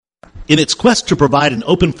In its quest to provide an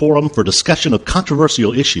open forum for discussion of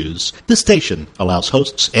controversial issues, this station allows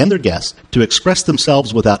hosts and their guests to express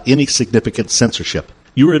themselves without any significant censorship.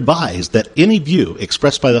 You are advised that any view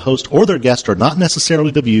expressed by the host or their guest are not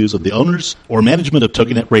necessarily the views of the owners or management of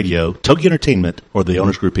TogiNet Radio, Togi Entertainment, or the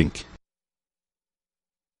Owners Group, Inc.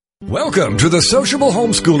 Welcome to The Sociable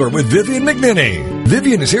Homeschooler with Vivian McNinney.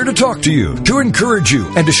 Vivian is here to talk to you, to encourage you,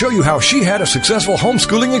 and to show you how she had a successful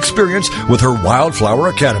homeschooling experience with her Wildflower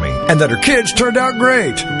Academy, and that her kids turned out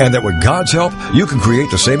great, and that with God's help, you can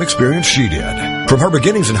create the same experience she did. From her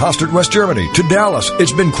beginnings in Hostert, West Germany, to Dallas,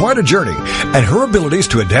 it's been quite a journey, and her abilities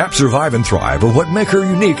to adapt, survive, and thrive are what make her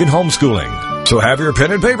unique in homeschooling. So have your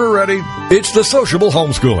pen and paper ready. It's The Sociable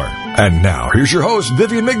Homeschooler. And now, here's your host,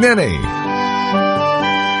 Vivian McNinney.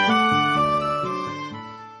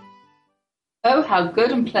 Oh, how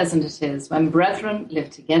good and pleasant it is when brethren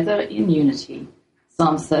live together in unity.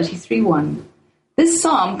 Psalm 33:1. This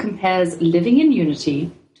psalm compares living in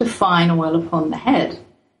unity to fine oil upon the head.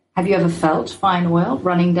 Have you ever felt fine oil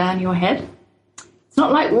running down your head? It's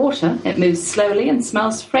not like water. It moves slowly and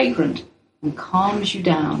smells fragrant and calms you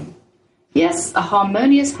down. Yes, a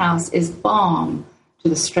harmonious house is balm to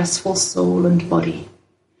the stressful soul and body.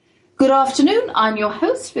 Good afternoon, I'm your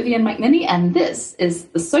host, Vivian McNinney, and this is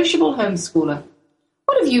The Sociable Homeschooler.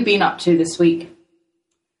 What have you been up to this week?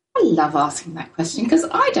 I love asking that question because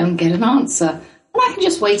I don't get an answer, and I can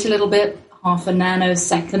just wait a little bit, half a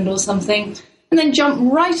nanosecond or something, and then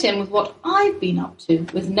jump right in with what I've been up to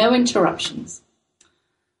with no interruptions.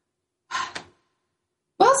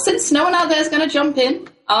 Well, since no one out there is going to jump in,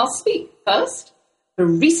 I'll speak first.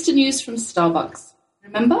 Barista news from Starbucks.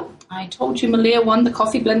 Remember, I told you Malia won the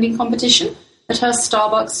coffee blending competition at her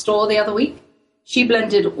Starbucks store the other week. She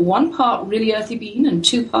blended 1 part really earthy bean and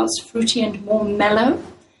 2 parts fruity and more mellow.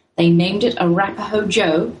 They named it Arapaho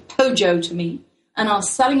Joe, Pojo to me, and are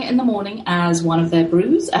selling it in the morning as one of their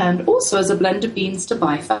brews and also as a blend of beans to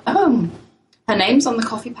buy for home. Her name's on the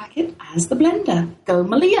coffee packet as the blender. Go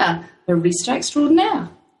Malia, barista extraordinaire.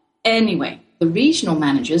 Anyway, the regional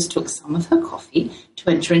managers took some of her coffee to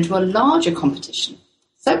enter into a larger competition.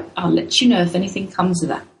 So I'll let you know if anything comes of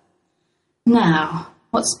that. Now,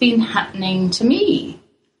 what's been happening to me?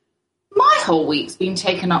 My whole week's been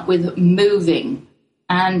taken up with moving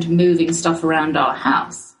stuff around our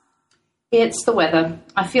house. It's the weather.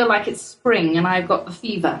 I feel like it's spring and I've got the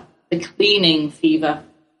fever, the cleaning fever.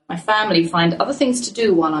 My family find other things to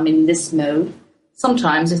do while I'm in this mode.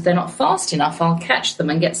 Sometimes, if they're not fast enough, I'll catch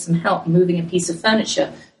them and get some help moving a piece of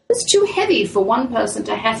furniture that's too heavy for one person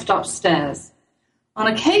to heft upstairs. On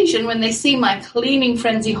occasion, when they see my cleaning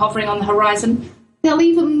frenzy hovering on the horizon, they'll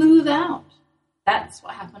even move out. That's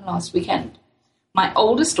what happened last weekend. My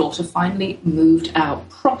oldest daughter finally moved out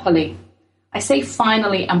properly. I say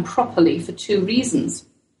finally and properly for 2 reasons.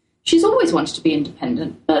 She's always wanted to be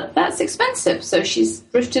independent, but that's expensive, so she's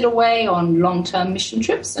drifted away on long-term mission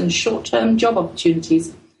trips and short-term job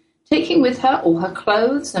opportunities, taking with her all her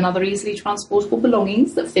clothes and other easily transportable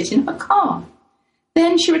belongings that fit in her car.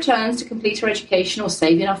 Then she returns to complete her education or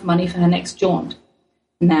save enough money for her next jaunt.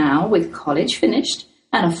 Now, with college finished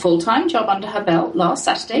and a full-time job under her belt, last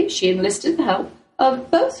Saturday she enlisted the help of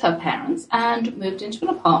both her parents and moved into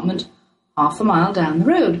an apartment half a mile down the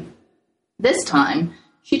road. This time,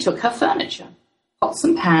 she took her furniture, pots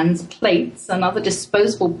and pans, plates, and other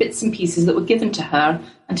disposable bits and pieces that were given to her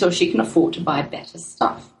until she can afford to buy better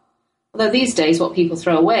stuff. Although these days what people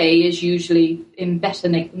throw away is usually in better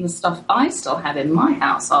nick than the stuff I still have in my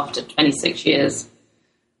house after 26 years.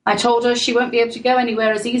 I told her she won't be able to go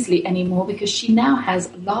anywhere as easily anymore because she now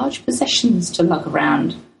has large possessions to lug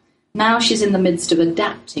around. Now she's in the midst of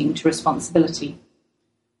adapting to responsibility.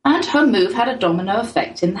 And her move had a domino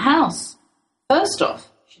effect in the house. First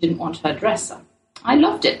off, she didn't want her dresser. I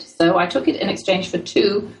loved it, so I took it in exchange for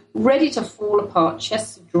 2 ready-to-fall-apart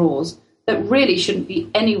chests of drawers that really shouldn't be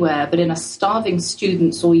anywhere but in a starving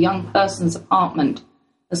student's or young person's apartment,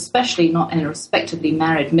 especially not in a respectably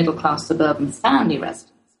married middle-class suburban family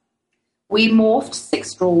residence. We morphed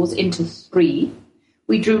 6 drawers into 3.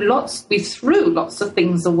 We threw lots of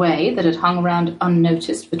things away that had hung around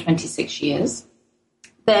unnoticed for 26 years.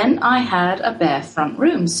 Then I had a bare front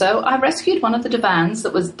room, so I rescued one of the divans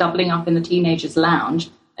that was doubling up in the teenager's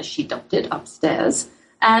lounge, as she dubbed it, upstairs,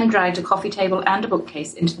 and dragged a coffee table and a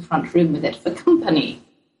bookcase into the front room with it for company.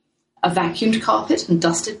 A vacuumed carpet and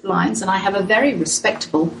dusted blinds, and I have a very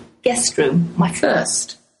respectable guest room, my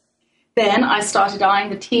first. Then I started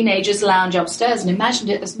eyeing the teenager's lounge upstairs and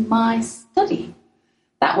imagined it as my study.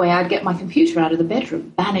 That way I'd get my computer out of the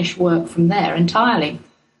bedroom, banish work from there entirely.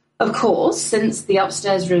 Of course, since the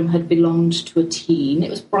upstairs room had belonged to a teen,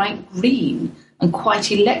 it was bright green, and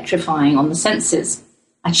quite electrifying on the senses.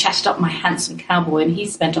 I chatted up my handsome cowboy, and he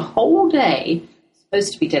spent a whole day,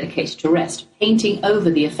 supposed to be dedicated to rest, painting over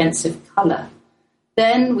the offensive colour.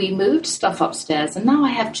 Then we moved stuff upstairs, and now I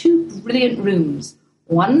have 2 brilliant rooms.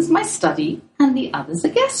 One's my study, and the other's a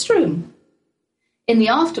guest room. In the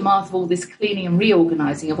aftermath of all this cleaning and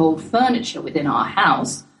reorganising of old furniture within our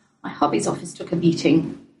house, my hubby's office took a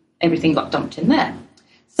beating. Everything got dumped in there.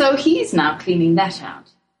 So he's now cleaning that out.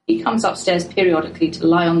 He comes upstairs periodically to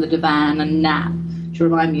lie on the divan and nap, to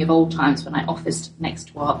remind me of old times when I officed next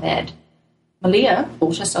to our bed. Malia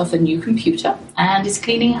bought herself a new computer and is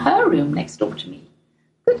cleaning her room next door to me.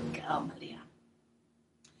 Good girl, Malia.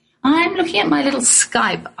 I'm looking at my little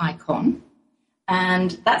Skype icon,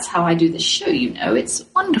 and that's how I do the show, you know. It's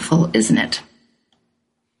wonderful, isn't it?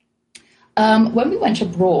 When we went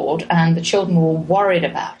abroad and the children were all worried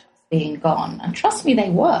about us being gone, and trust me, they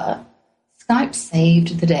were, Skype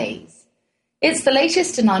saved the days. It's the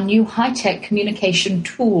latest in our new high-tech communication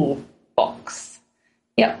tool box.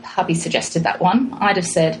 Yep, hubby suggested that one. I'd have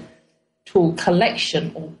said tool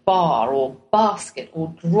collection or bar or basket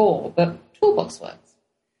or drawer, but toolbox works.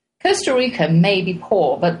 Costa Rica may be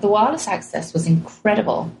poor, but the wireless access was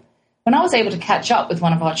incredible. When I was able to catch up with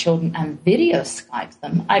one of our children and video Skype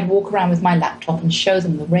them, I'd walk around with my laptop and show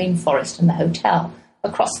them the rainforest and the hotel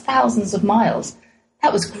across thousands of miles.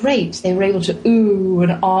 That was great. They were able to ooh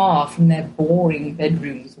and ah from their boring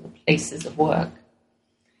bedrooms or places of work.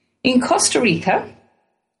 In Costa Rica,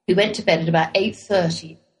 we went to bed at about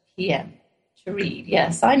 8:30 p.m. to read.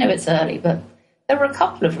 Yes, I know it's early, but there were a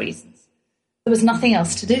couple of reasons. There was nothing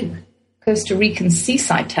else to do. Costa Rican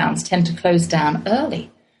seaside towns tend to close down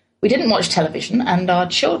early. We didn't watch television, and our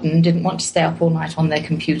children didn't want to stay up all night on their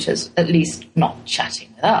computers, at least not chatting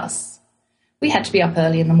with us. We had to be up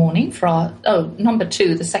early in the morning for our... number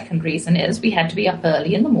 2, the second reason is we had to be up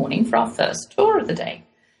early in the morning for our first tour of the day.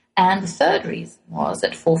 And the third reason was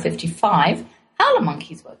at 4:55, howler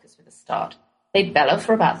monkeys woke us with a start. They'd bellow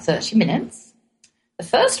for about 30 minutes. The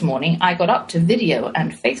first morning, I got up to video,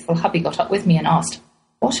 and faithful hubby got up with me and asked,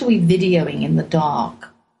 "What are we videoing in the dark?"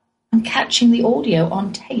 "I'm catching the audio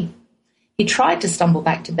on tape." He tried to stumble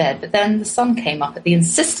back to bed, but then the sun came up at the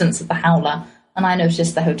insistence of the howler, and I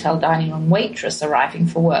noticed the hotel dining room waitress arriving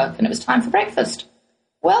for work, and it was time for breakfast.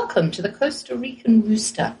 Welcome to the Costa Rican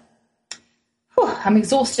rooster. Whew, I'm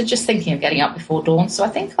exhausted just thinking of getting up before dawn, so I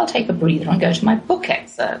think I'll take a breather and go to my book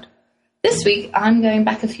excerpt. This week, I'm going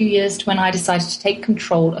back a few years to when I decided to take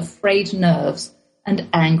control of frayed nerves and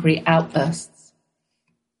angry outbursts.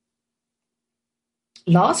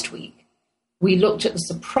 Last week, we looked at the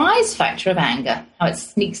surprise factor of anger, how it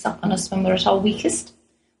sneaks up on us when we're at our weakest.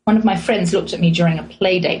 One of my friends looked at me during a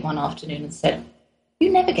play date one afternoon and said,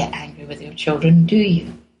 "You never get angry with your children, do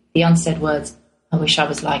you?" The unsaid words, "I wish I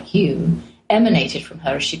was like you," emanated from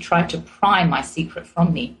her as she tried to pry my secret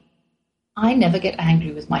from me. I never get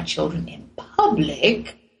angry with my children in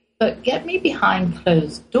public, but get me behind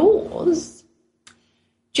closed doors.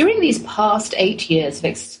 During these past 8 years of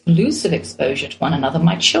exclusive exposure to one another,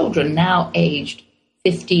 my children, now aged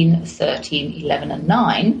 15, 13, 11, and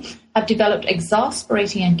 9, have developed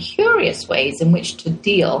exasperating and curious ways in which to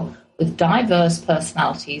deal with diverse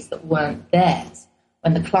personalities that weren't theirs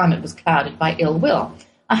when the climate was clouded by ill will.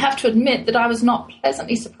 I have to admit that I was not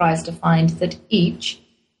pleasantly surprised to find that each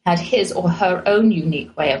had his or her own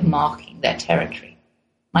unique way of marking their territory.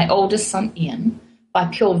 My oldest son, Ian, by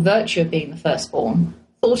pure virtue of being the firstborn,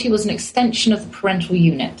 thought he was an extension of the parental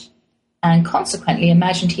unit, and consequently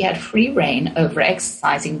imagined he had free rein over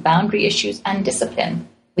exercising boundary issues and discipline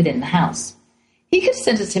within the house. He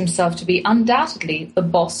considers himself to be undoubtedly the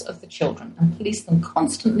boss of the children and policed them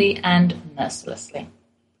constantly and mercilessly.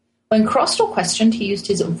 When crossed or questioned, he used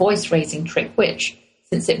his voice-raising trick, which,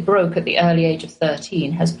 since it broke at the early age of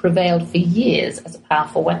 13, has prevailed for years as a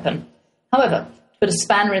powerful weapon. However, to put a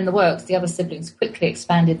spanner in the works, the other siblings quickly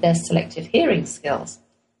expanded their selective hearing skills.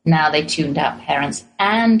 Now they tuned out parents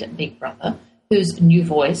and Big Brother, whose new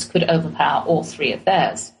voice could overpower all 3 of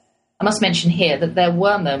theirs. I must mention here that there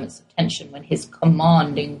were moments of tension when his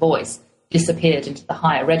commanding voice disappeared into the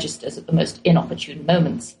higher registers at the most inopportune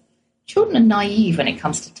moments. Children are naive when it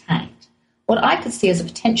comes to tact. What I could see as a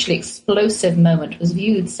potentially explosive moment was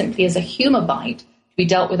viewed simply as a humour bite to be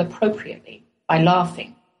dealt with appropriately by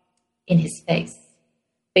laughing in his face.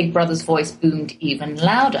 Big Brother's voice boomed even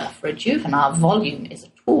louder, for a juvenile volume is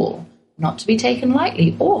a tool not to be taken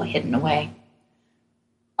lightly or hidden away.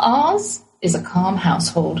 Ours is a calm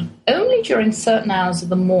household, only during certain hours of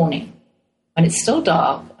the morning, when it's still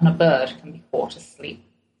dark and a bird can be caught asleep.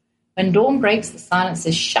 When dawn breaks, the silence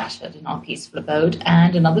is shattered in our peaceful abode,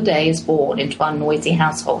 and another day is born into our noisy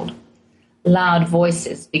household. Loud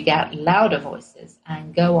voices begat louder voices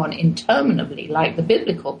and go on interminably like the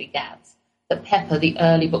biblical begats that pepper the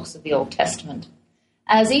early books of the Old Testament.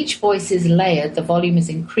 As each voice is layered, the volume is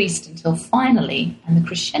increased until finally, and the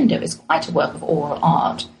crescendo is quite a work of oral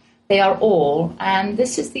art, they are all, and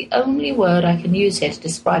this is the only word I can use here to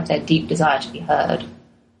describe their deep desire to be heard,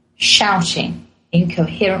 shouting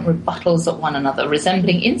incoherent rebuttals at one another,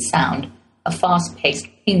 resembling in sound a fast-paced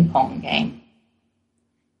ping-pong game.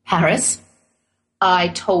 Paris, I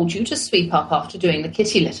told you to sweep up after doing the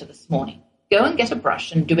kitty litter this morning. Go and get a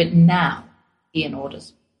brush and do it now, Ian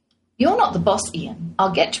orders. You're not the boss, Ian.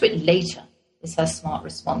 I'll get to it later, is her smart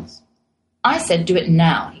response. I said do it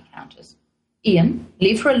now, he counters. Ian,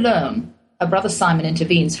 leave her alone. Her brother Simon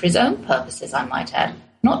intervenes for his own purposes, I might add,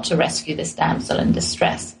 not to rescue this damsel in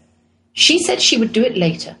distress. She said she would do it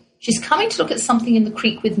later. She's coming to look at something in the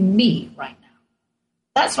creek with me right now.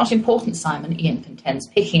 That's not important, Simon, Ian contends,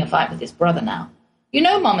 picking a fight with his brother now. You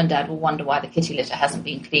know Mum and Dad will wonder why the kitty litter hasn't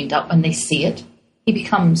been cleaned up when they see it. He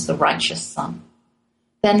becomes the righteous son.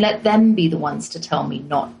 Then let them be the ones to tell me,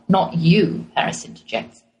 not you, Paris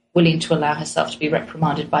interjects, willing to allow herself to be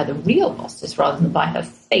reprimanded by the real bosses rather than by her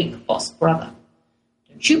fake boss brother.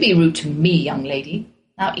 Don't you be rude to me, young lady.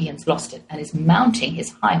 Now Ian's lost it and is mounting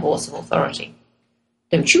his high horse of authority.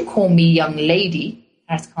 Don't you call me young lady.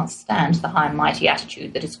 Paris can't stand the high and mighty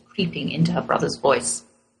attitude that is creeping into her brother's voice.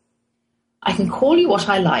 I can call you what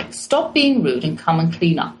I like. Stop being rude and come and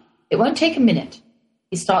clean up. It won't take a minute.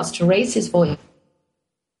 He starts to raise his voice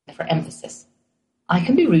for emphasis. I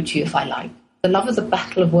can be rude to you if I like. The love of the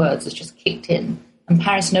battle of words has just kicked in, and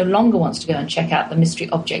Paris no longer wants to go and check out the mystery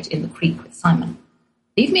object in the creek with Simon.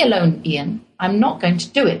 Leave me alone, Ian. I'm not going to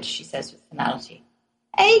do it, she says with finality.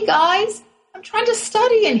 Hey, guys, I'm trying to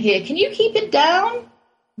study in here. Can you keep it down?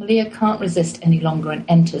 Malia can't resist any longer and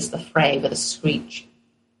enters the fray with a screech.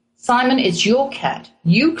 Simon, it's your cat.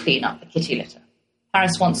 You clean up the kitty litter.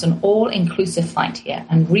 Paris wants an all-inclusive fight here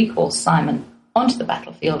and recalls Simon onto the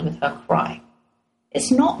battlefield with her cry. It's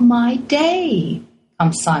not my day,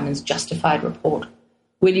 comes Simon's justified report.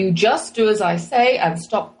 Will you just do as I say and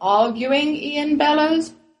stop arguing, Ian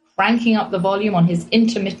bellows, cranking up the volume on his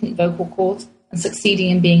intermittent vocal cords and succeeding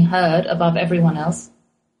in being heard above everyone else.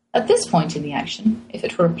 At this point in the action, if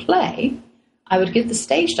it were a play, I would give the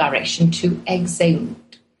stage direction to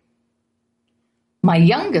Exeunt. My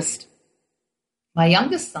youngest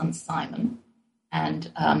son, Simon,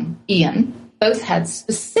 and Ian both had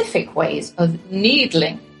specific ways of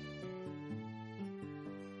needling.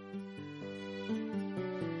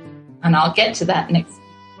 And I'll get to that next.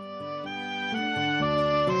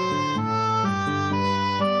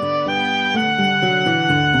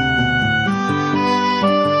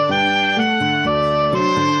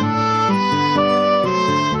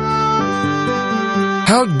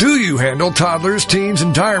 How do you handle toddlers, teens,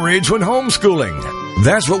 and tirades when homeschooling?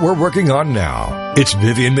 That's what we're working on now. It's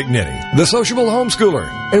Vivian McNinney, the sociable homeschooler,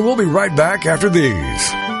 and we'll be right back after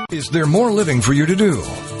these. Is there more living for you to do?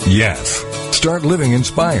 Yes. Start living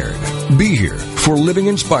inspired. Be here for Living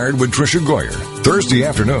Inspired with Tricia Goyer, Thursday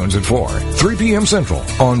afternoons at 4, 3 p.m. Central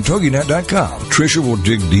on TogiNet.com. Tricia will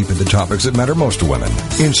dig deep into topics that matter most to women,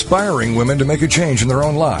 inspiring women to make a change in their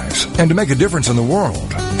own lives and to make a difference in the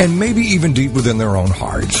world, and maybe even deep within their own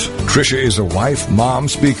hearts. Tricia is a wife, mom,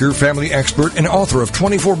 speaker, family expert, and author of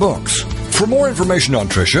 24 books. For more information on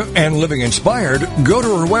Tricia and Living Inspired, go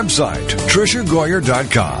to her website,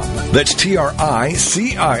 TriciaGoyer.com. That's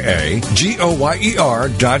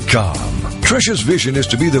TriciaGoyer.com. Tricia's vision is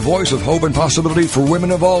to be the voice of hope and possibility for women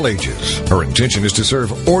of all ages. Her intention is to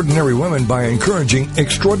serve ordinary women by encouraging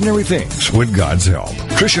extraordinary things with God's help.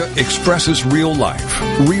 Tricia expresses real life,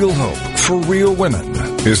 real hope for real women.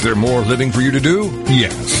 Is there more living for you to do?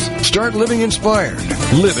 Yes. Start living inspired.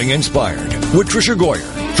 Living Inspired with Tricia Goyer.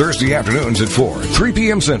 Thursday afternoons at 4, 3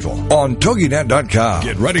 p.m. Central on TogiNet.com.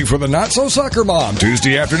 Get ready for the Not-So-Soccer Mom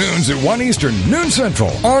Tuesday afternoons at 1 Eastern, noon Central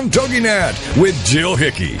on TogiNet with Jill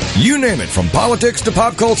Hickey. You name it, from politics to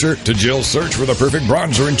pop culture to Jill's search for the perfect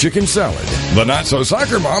bronzer and chicken salad. The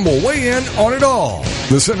Not-So-Soccer Mom will weigh in on it all.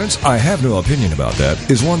 The sentence, "I have no opinion about that,"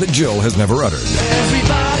 is one that Jill has never uttered.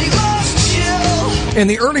 Everybody loves Jill. In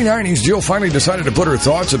the early 90s, Jill finally decided to put her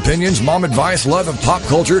thoughts, opinions, mom advice, love of pop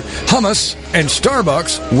culture, hummus, and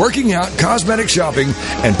Starbucks, working out, cosmetic shopping,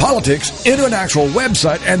 and politics into an actual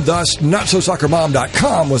website, and thus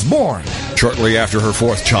NotSoSoccerMom.com was born. Shortly after her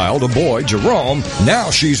fourth child, a boy, Jerome, now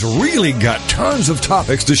she's really got tons of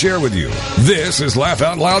topics to share with you. This is Laugh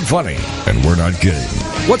Out Loud Funny, and we're not kidding.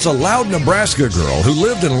 What's a loud Nebraska girl who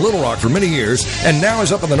lived in Little Rock for many years and now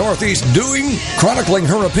is up in the Northeast doing? Chronicling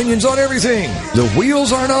her opinions on everything. The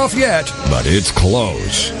wheels aren't off yet, but it's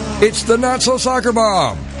close. It's the Not So Soccer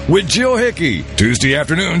Mom with Jill Hickey. Tuesday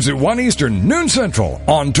afternoons at 1 Eastern, noon Central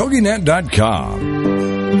on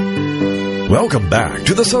TogiNet.com. Welcome back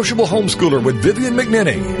to The Sociable Homeschooler with Vivian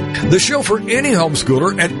McNinney, the show for any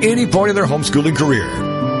homeschooler at any point in their homeschooling career.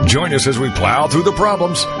 Join us as we plow through the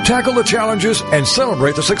problems, tackle the challenges, and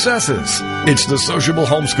celebrate the successes. It's The Sociable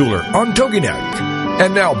Homeschooler on TogiNet.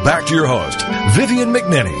 And now back to your host, Vivian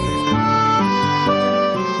McNinney.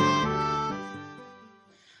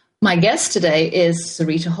 My guest today is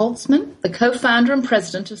Sarita Holzmann, the co-founder and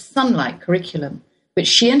president of Sonlight Curriculum, which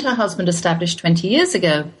she and her husband established 20 years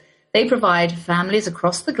ago. They provide families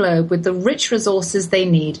across the globe with the rich resources they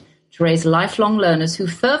need to raise lifelong learners who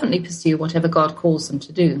fervently pursue whatever God calls them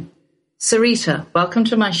to do. Sarita, welcome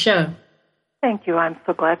to my show. Thank you. I'm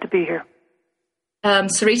so glad to be here.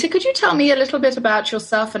 Sarita, could you tell me a little bit about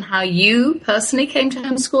yourself and how you personally came to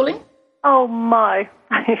homeschooling? Oh, my.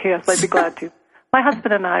 Yes, I'd be glad to. My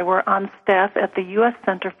husband and I were on staff at the U.S.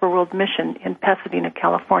 Center for World Mission in Pasadena,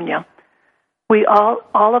 California. We all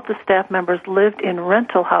of the staff members lived in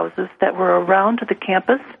rental houses that were around the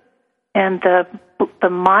campus, and the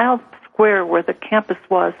mile square where the campus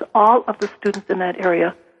was, all of the students in that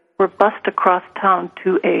area were bused across town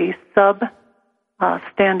to a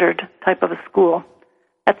sub-standard type of a school.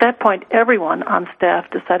 At that point, everyone on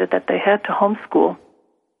staff decided that they had to homeschool.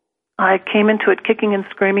 I came into it kicking and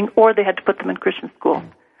screaming, or they had to put them in Christian school.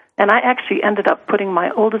 And I actually ended up putting my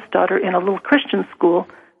oldest daughter in a little Christian school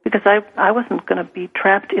because I wasn't going to be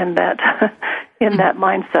trapped in that that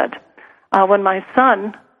mindset. When my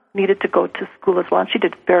son needed to go to school as well, and she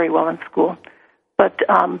did very well in school, but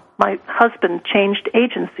my husband changed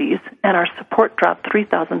agencies, and our support dropped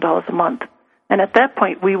 $3,000 a month. And at that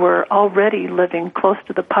point, we were already living close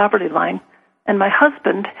to the poverty line, and my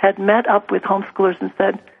husband had met up with homeschoolers and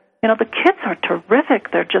said, you know, the kids are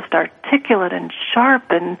terrific. They're just articulate and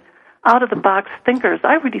sharp and out-of-the-box thinkers.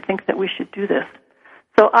 I really think that we should do this.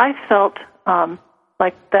 So I felt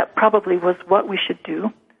like that probably was what we should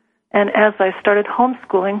do. And as I started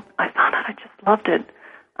homeschooling, I found out I just loved it.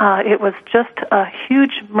 It was just a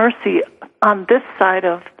huge mercy on this side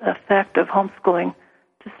of the fact of homeschooling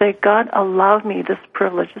to say, God allowed me this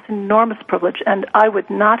privilege, this enormous privilege, and I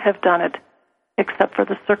would not have done it except for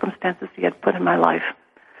the circumstances He had put in my life.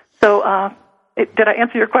 So, did I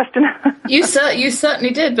answer your question? You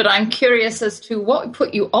certainly did, but I'm curious as to what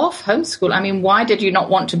put you off homeschool. I mean, why did you not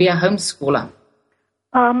want to be a homeschooler?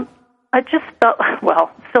 I just felt,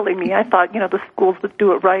 well, silly me. I thought, the schools would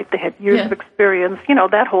do it right. They had years of experience,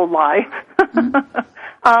 that whole lie.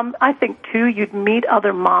 Mm-hmm. I think, too, you'd meet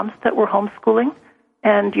other moms that were homeschooling,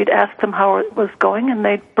 and you'd ask them how it was going, and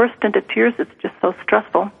they'd burst into tears. It's just so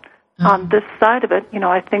stressful. On this side of it,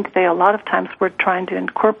 I think they a lot of times were trying to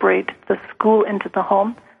incorporate the school into the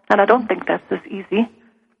home, and I don't think that's as easy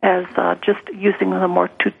as just using the more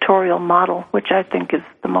tutorial model, which I think is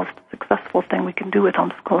the most successful thing we can do with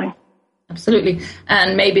homeschooling. Absolutely.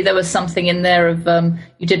 And maybe there was something in there of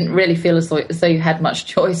you didn't really feel as though you had much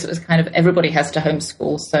choice. It was kind of everybody has to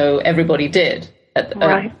homeschool, so everybody did.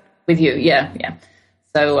 Right. With you, yeah.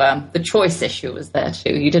 So the choice issue was there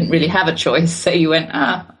too. You didn't really have a choice, so you went,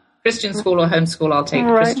 Christian school or homeschool, I'll take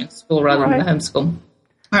the Christian school rather than the homeschool. All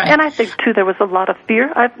right. And I think, too, there was a lot of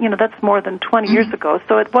fear. That's more than 20 years ago,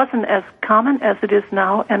 so it wasn't as common as it is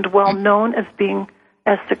now and well known as being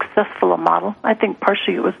as successful a model. I think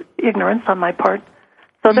partially it was ignorance on my part.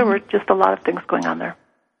 So there were just a lot of things going on there.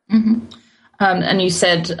 Mm-hmm. And you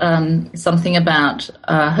said something about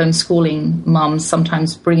homeschooling moms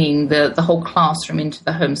sometimes bringing the whole classroom into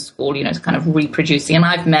the homeschool, it's kind of reproducing. And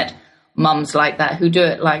I've met mums like that who do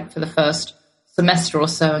it like for the first semester or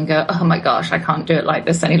so and go, oh my gosh, I can't do it like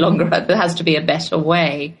this any longer. There has to be a better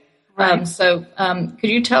way. Right. Could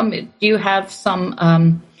you tell me, do you have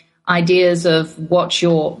some ideas of what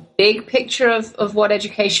your big picture of what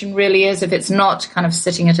education really is? If it's not kind of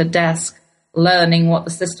sitting at a desk learning what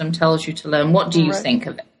the system tells you to learn, what do you think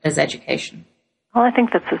of it as education? Well, I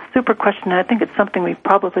think that's a super question. I think it's something we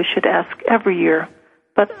probably should ask every year.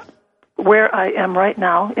 But where I am right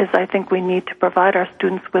now is I think we need to provide our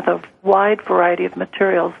students with a wide variety of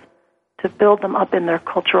materials to build them up in their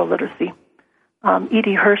cultural literacy.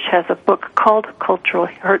 E.D. Hirsch has a book called Cultural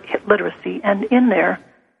Literacy, and in there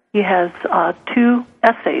he has 2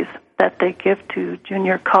 essays that they give to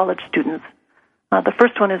junior college students. The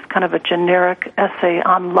first one is kind of a generic essay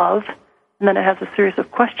on love, and then it has a series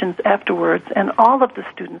of questions afterwards, and all of the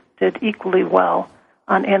students did equally well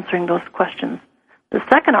on answering those questions. The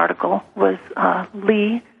second article was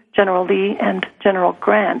General Lee and General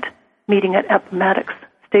Grant meeting at Appomattox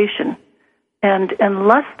Station. And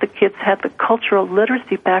unless the kids had the cultural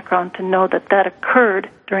literacy background to know that that occurred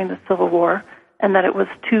during the Civil War and that it was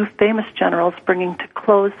two famous generals bringing to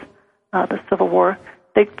close the Civil War,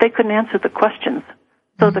 they couldn't answer the questions.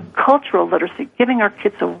 So the cultural literacy, giving our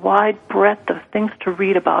kids a wide breadth of things to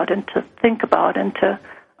read about and to think about and to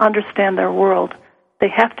understand their world, they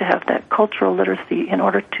have to have that cultural literacy in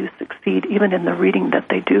order to succeed even in the reading that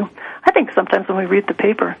they do. I think sometimes when we read the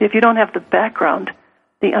paper, if you don't have the background,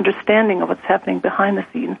 the understanding of what's happening behind the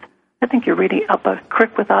scenes, I think you're reading up a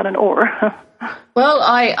creek without an oar. Well,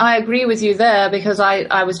 I agree with you there, because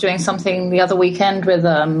I was doing something the other weekend with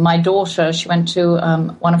my daughter. She went to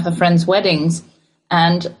one of her friends' weddings,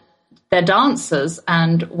 and they're dancers,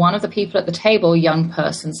 and one of the people at the table, a young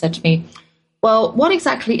person, said to me, well, what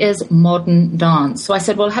exactly is modern dance? So I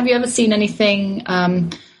said, well, have you ever seen anything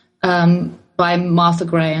by Martha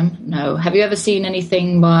Graham? No. Have you ever seen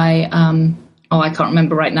anything by, I can't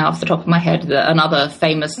remember right now off the top of my head, another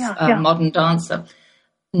famous modern dancer?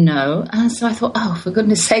 No. And so I thought, for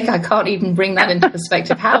goodness sake, I can't even bring that into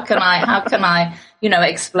perspective. How can I,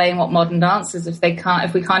 explain what modern dance is if we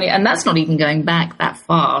can't, and that's not even going back that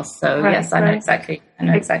far. So yes, I know exactly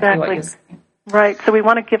what you're saying. Right. So we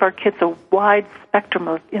want to give our kids a wide spectrum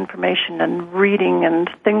of information and reading and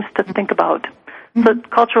things to think about. Mm-hmm. So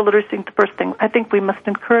cultural literacy is the first thing. I think we must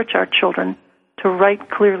encourage our children to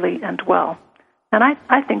write clearly and well. And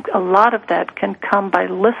I think a lot of that can come by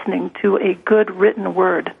listening to a good written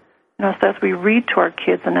word. So as we read to our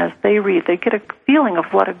kids and as they read, they get a feeling of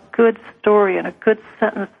what a good story and a good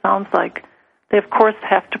sentence sounds like. They, of course,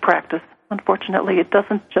 have to practice. Unfortunately, it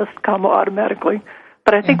doesn't just come automatically.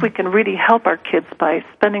 But I think we can really help our kids by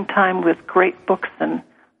spending time with great books and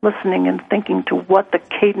listening and thinking to what the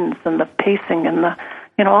cadence and the pacing and the,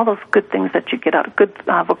 all those good things that you get out of good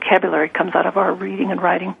vocabulary comes out of our reading and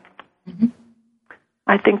writing. Mm-hmm.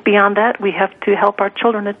 I think beyond that, we have to help our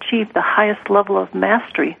children achieve the highest level of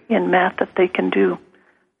mastery in math that they can do.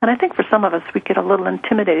 And I think for some of us, we get a little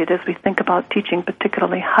intimidated as we think about teaching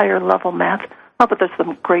particularly higher level math. But there's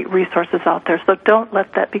some great resources out there, so don't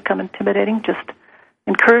let that become intimidating. Just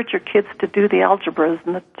encourage your kids to do the algebras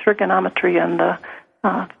and the trigonometry and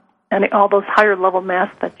all those higher level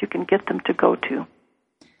maths that you can get them to go to.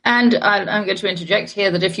 And I'm going to interject here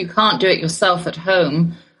that if you can't do it yourself at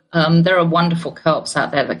home, there are wonderful co-ops out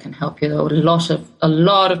there that can help you. There are a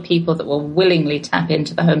lot of people that will willingly tap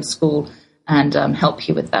into the homeschool and help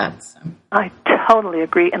you with that. So. I totally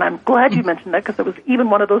agree, and I'm glad you mentioned that, because it was even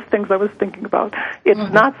one of those things I was thinking about.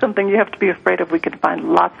 It's not something you have to be afraid of. We can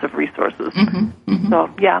find lots of resources. Mm-hmm. Mm-hmm. So,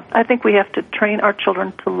 I think we have to train our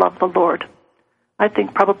children to love the Lord. I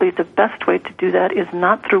think probably the best way to do that is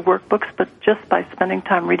not through workbooks, but just by spending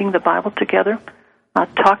time reading the Bible together,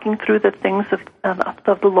 talking through the things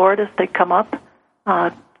of the Lord as they come up,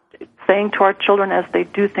 saying to our children as they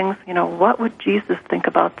do things, what would Jesus think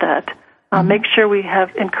about that? Make sure we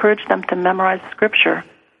have encouraged them to memorize Scripture.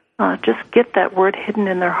 Just get that word hidden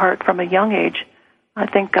in their heart from a young age. I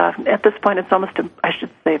think at this point it's almost, I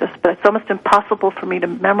should say this, but it's almost impossible for me to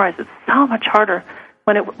memorize. It's so much harder.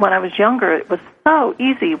 When I was younger, it was so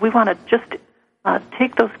easy. We want to just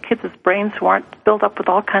take those kids' brains who aren't filled up with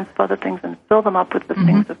all kinds of other things and fill them up with the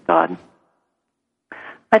things of God.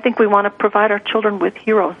 I think we want to provide our children with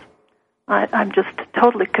heroes. I'm just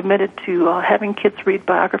totally committed to having kids read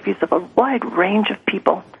biographies of a wide range of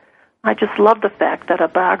people. I just love the fact that a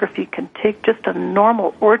biography can take just a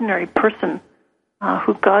normal, ordinary person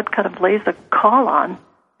who God kind of lays a call on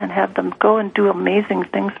and have them go and do amazing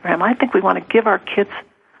things for Him. I think we want to give our kids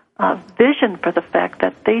vision for the fact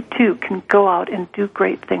that they, too, can go out and do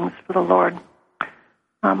great things for the Lord.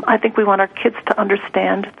 I think we want our kids to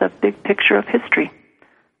understand the big picture of history.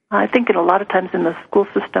 I think a lot of times in the school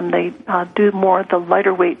system they do more the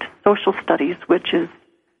lighter weight social studies, which is,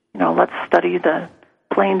 let's study the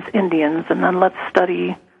Plains Indians and then let's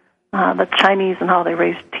study the Chinese and how they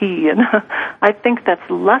raise tea. And I think that's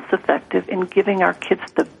less effective in giving our kids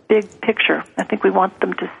the big picture. I think we want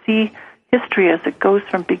them to see history as it goes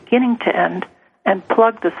from beginning to end and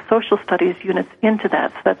plug the social studies units into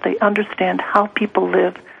that so that they understand how people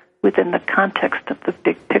live within the context of the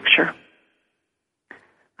big picture.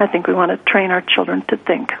 I think we want to train our children to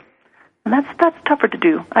think. And that's tougher to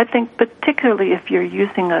do. I think particularly if you're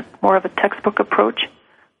using more of a textbook approach.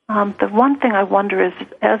 The one thing I wonder is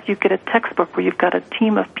as you get a textbook where you've got a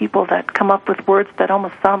team of people that come up with words that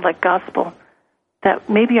almost sound like gospel, that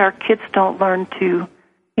maybe our kids don't learn to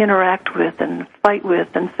interact with and fight with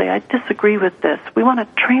and say, I disagree with this. We want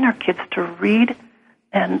to train our kids to read.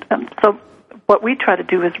 And so what we try to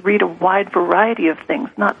do is read a wide variety of things,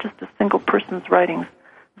 not just a single person's writings,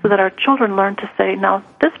 so that our children learn to say, now,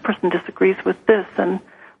 this person disagrees with this, and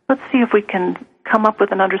let's see if we can come up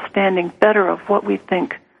with an understanding better of what we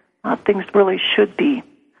think things really should be.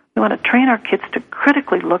 We want to train our kids to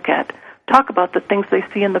critically look at, talk about the things they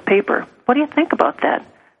see in the paper. What do you think about that?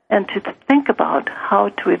 And to think about how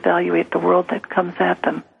to evaluate the world that comes at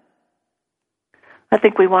them. I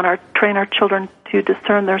think we want to train our children to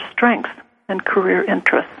discern their strengths and career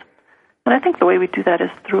interests. And I think the way we do that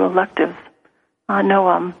is through electives. I know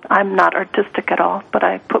I'm not artistic at all, but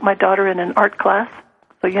I put my daughter in an art class,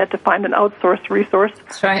 so you had to find an outsourced resource.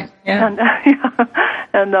 That's right, yeah.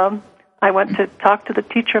 And I went to talk to the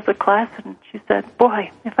teacher of the class, and she said,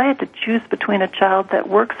 boy, if I had to choose between a child that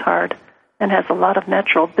works hard and has a lot of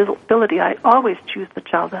natural ability, I always choose the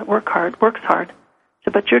child that works hard. She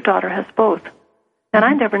said, but your daughter has both. And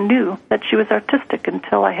I never knew that she was artistic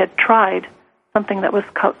until I had tried something that was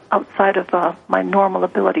outside of my normal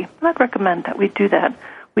ability. And I'd recommend that we do that.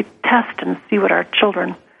 We test and see what our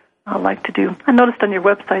children like to do. I noticed on your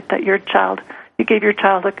website that you gave your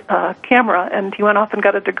child a camera, and he went off and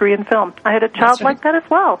got a degree in film. I had a child like that as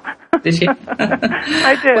well. Did you?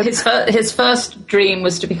 I did. Well, his first dream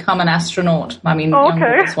was to become an astronaut. I mean, young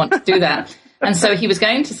boys want to do that. And so he was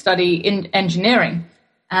going to study in engineering.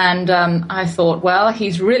 And I thought, well,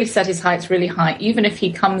 he's really set his heights really high. Even if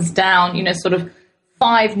he comes down, sort of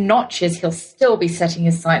 5 notches, he'll still be setting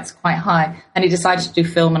his sights quite high. And he decided to do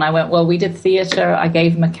film. And I went, well, we did theater. I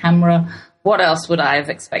gave him a camera. What else would I have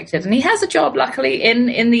expected? And he has a job, luckily,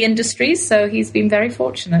 in the industry. So he's been very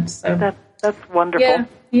fortunate. So that's wonderful.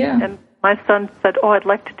 Yeah. And my son said, I'd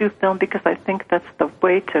like to do film because I think that's the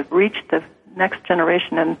way to reach the next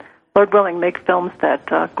generation and, Lord willing, make films that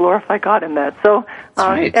glorify God in that. So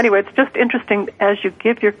right. Anyway, it's just interesting as you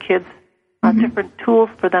give your kids different tools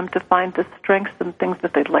for them to find the strengths and things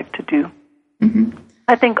that they'd like to do. Mm-hmm.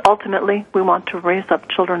 I think ultimately we want to raise up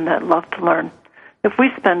children that love to learn. If we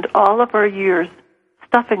spend all of our years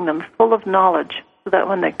stuffing them full of knowledge so that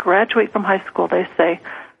when they graduate from high school they say,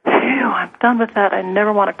 phew, I'm done with that, I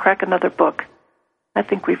never want to crack another book, I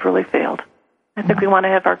think we've really failed. I think we want to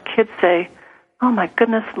have our kids say, oh my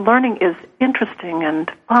goodness, learning is interesting and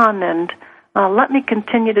fun, and let me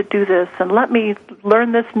continue to do this, and let me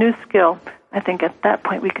learn this new skill. I think at that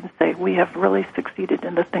point we can say we have really succeeded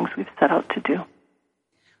in the things we've set out to do.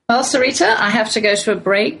 Well, Sarita, I have to go to a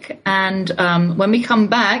break, and when we come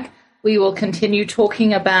back, we will continue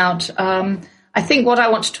talking about, I think what I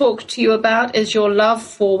want to talk to you about is your love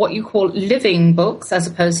for what you call living books as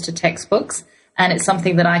opposed to textbooks, and it's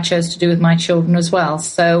something that I chose to do with my children as well.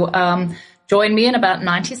 So join me in about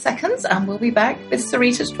 90 seconds, and we'll be back with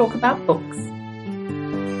Sarita to talk about books.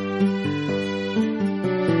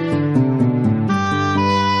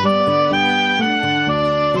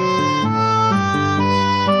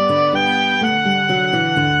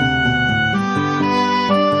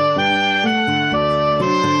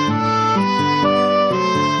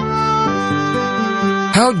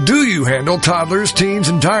 How do you handle toddlers, teens,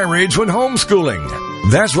 and tirades when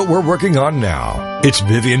homeschooling? That's what we're working on now. It's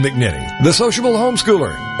Vivian McNinney, the sociable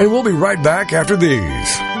homeschooler, and we'll be right back after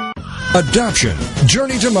these. Adoption,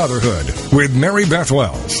 Journey to Motherhood with Mary Beth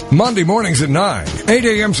Wells. Monday mornings at 9, 8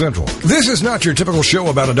 a.m. Central. This is not your typical show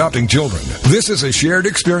about adopting children. This is a shared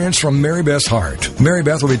experience from Mary Beth's heart. Mary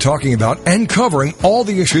Beth will be talking about and covering all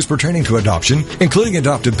the issues pertaining to adoption, including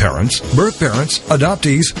adoptive parents, birth parents,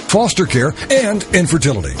 adoptees, foster care, and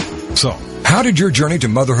infertility. So, how did your journey to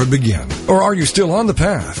motherhood begin? Or are you still on the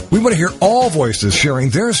path? We want to hear all voices sharing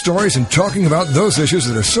their stories and talking about those issues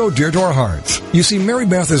that are so dear to our hearts. You see, Mary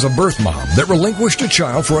Beth is a birth mom that relinquished a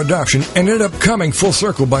child for adoption and ended up coming full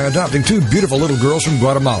circle by adopting 2 beautiful little girls from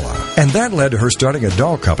Guatemala. And that led to her starting a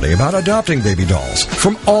doll company about adopting baby dolls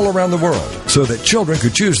from all around the world so that children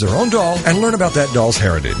could choose their own doll and learn about that doll's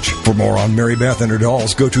heritage. For more on Mary Beth and her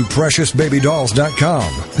dolls, go to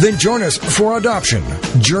PreciousBabyDolls.com. Then join us for Adoption,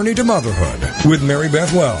 Journey to Motherhood with Mary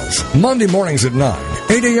Beth Wells. Monday mornings at 9,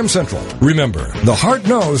 8 a.m. Central. Remember, the heart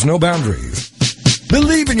knows no boundaries.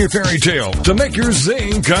 Believe in your fairy tale to make your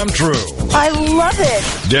zing come true. I love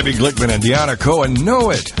it. Debbie Glickman and Deanna Cohen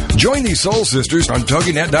know it. Join these soul sisters on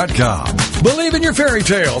TogiNet.com. Believe in your fairy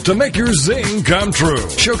tale to make your zing come true.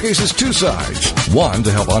 Showcases 2 sides. 1,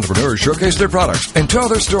 to help entrepreneurs showcase their products and tell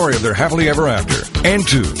their story of their happily ever after. And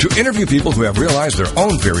 2, to interview people who have realized their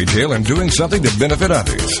own fairy tale and doing something to benefit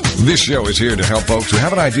others. This show is here to help folks who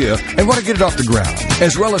have an idea and want to get it off the ground,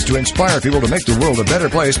 as well as to inspire people to make the world a better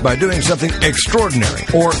place by doing something extraordinary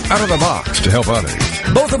or out of the box to help others.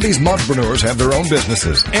 Both of these entrepreneurs have their own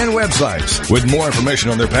businesses and websites. With more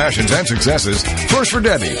information on their passions and successes, first for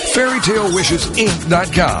Debbie,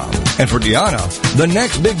 FairyTaleWishesInc.com, and for Deanna,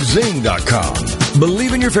 TheNextBigZing.com.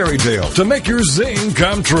 Believe in your fairy tale to make your zing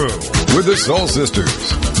come true with the Soul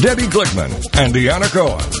Sisters, Debbie Glickman and Deanna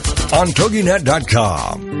Cohen on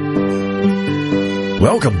TogiNet.com.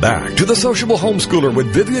 Welcome back to The Sociable Homeschooler with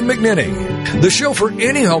Vivian McNinney, the show for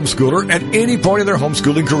any homeschooler at any point in their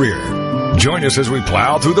homeschooling career. Join us as we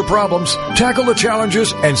plow through the problems, tackle the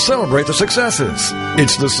challenges, and celebrate the successes.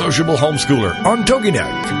 It's The Sociable Homeschooler on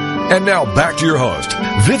TogiNet. And now back to your host,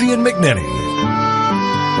 Vivian McNinney.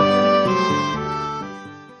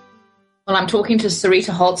 Well, I'm talking to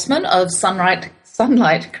Sarita Holzmann of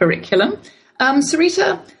Sonlight Curriculum.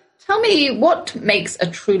 Sarita, tell me what makes a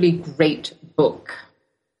truly great book?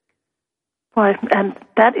 Well, and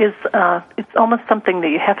that is, it's almost something that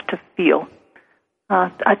you have to feel.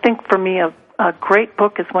 I think for me, a great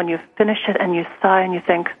book is when you finish it and you sigh and you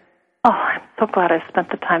think, oh, I'm so glad I spent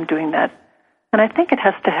the time doing that. And I think it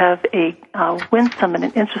has to have a winsome and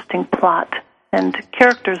an interesting plot and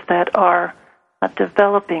characters that are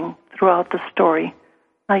developing throughout the story.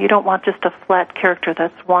 You don't want just a flat character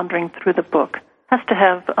that's wandering through the book. It has to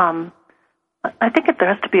have, I think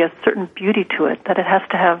there has to be a certain beauty to it, that it has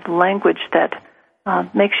to have language that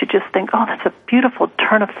makes you just think, oh, that's a beautiful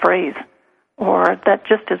turn of phrase, or that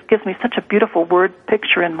just gives me such a beautiful word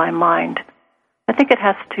picture in my mind. I think it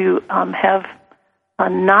has to have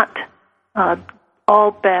not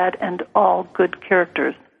all bad and all good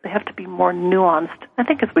characters. They have to be more nuanced. I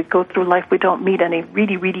think as we go through life, we don't meet any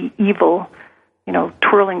really, really evil,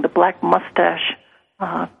 twirling the black mustache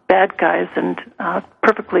bad guys and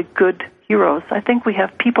perfectly good heroes. I think we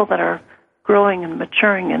have people that are growing and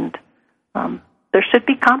maturing, and there should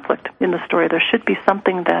be conflict in the story. There should be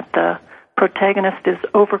something that the protagonist is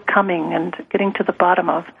overcoming and getting to the bottom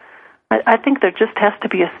of. I think there just has to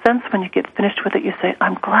be a sense when you get finished with it, you say,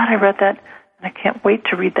 I'm glad I read that, and I can't wait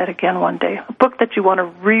to read that again one day. A book that you want to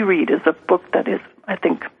reread is a book that is, I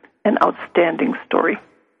think, an outstanding story.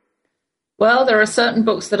 Well, there are certain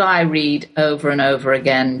books that I read over and over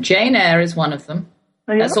again. Jane Eyre is one of them.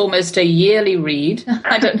 Oh, yeah? That's almost a yearly read.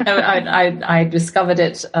 I don't know. I discovered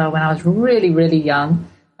it when I was really, really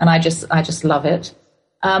young, and I just love it.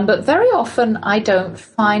 But very often I don't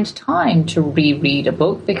find time to reread a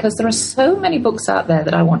book because there are so many books out there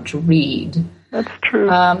that I want to read. That's true.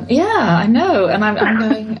 Yeah, I know. And I'm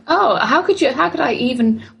going, oh, how could I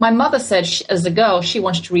even... My mother said as a girl she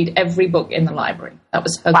wanted to read every book in the library. That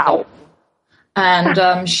was her goal.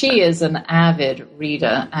 And she is an avid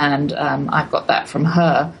reader, and I've got that from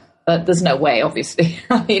her. But there's no way, obviously.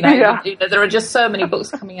 There are just so many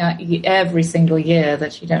books coming out every single year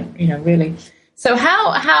that you don't, really... So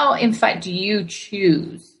how, in fact, do you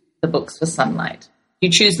choose the books for Sonlight? You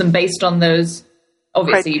choose them based on those,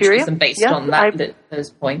 obviously criteria? You choose them based on those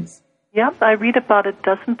points. Yep, I read about a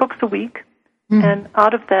dozen books a week, and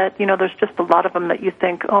out of that, there's just a lot of them that you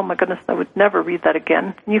think, oh my goodness, I would never read that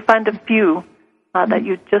again. And you find a few that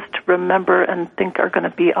you just remember and think are going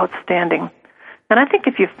to be outstanding. And I think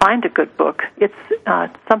if you find a good book, it's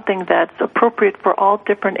something that's appropriate for all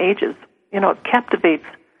different ages. It captivates.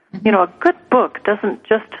 A good book doesn't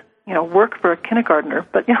just, work for a kindergartner,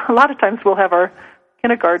 but a lot of times we'll have our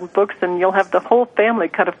kindergarten books and you'll have the whole family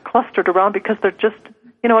kind of clustered around because they're just,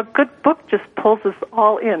 a good book just pulls us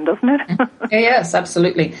all in, doesn't it? Yes,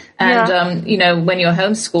 absolutely. And, when you're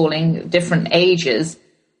homeschooling different ages,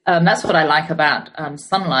 that's what I like about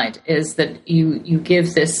Sonlight is that you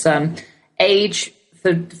give this age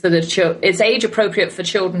for the children. It's age appropriate for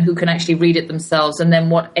children who can actually read it themselves, and then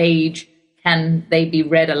what age can they be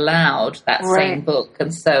read aloud, that same book.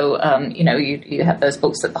 And so, you have those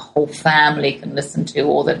books that the whole family can listen to,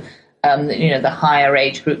 or that, the higher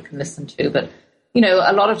age group can listen to. But,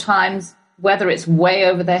 a lot of times, whether it's way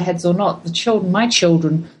over their heads or not, my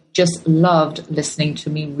children just loved listening to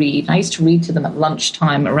me read. I used to read to them at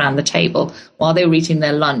lunchtime around the table while they were eating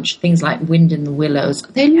their lunch, things like Wind in the Willows.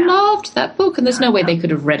 They loved that book, and there's no way they could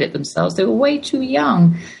have read it themselves. They were way too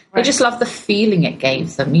young. They just loved the feeling it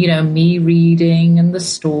gave them, me reading and the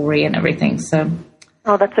story and everything. So,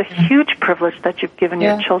 oh, that's a huge privilege that you've given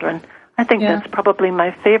your children. I think that's probably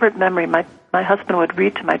my favorite memory. My husband would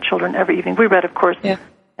read to my children every evening. We read, of course,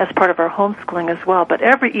 as part of our homeschooling as well. But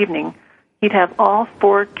every evening, he'd have all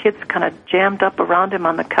four kids kind of jammed up around him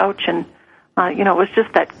on the couch. And, it was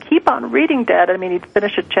just that, keep on reading, Dad. I mean, he'd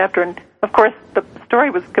finish a chapter. And, of course, the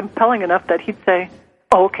story was compelling enough that he'd say,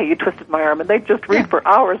 oh, okay, you twisted my arm. And they'd just read for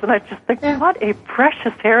hours. And I just think, what a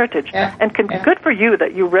precious heritage. And good for you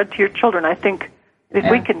that you read to your children. I think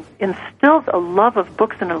if we can instill a love of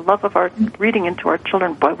books and a love of our reading into our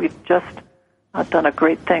children, boy, we've just done a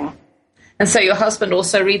great thing. And so your husband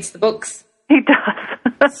also reads the books? He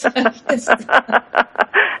does.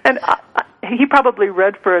 And he probably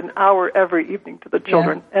read for an hour every evening to the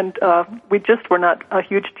children. Yeah. And we just were not a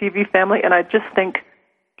huge TV family, and I just think,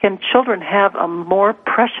 can children have a more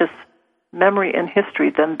precious memory and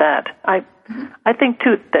history than that? I think,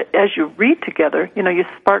 too, that as you read together, you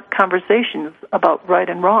spark conversations about right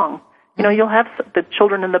and wrong. You'll have the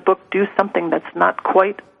children in the book do something that's not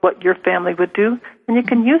quite what your family would do, and you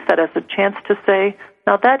can use that as a chance to say,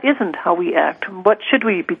 now that isn't how we act. What should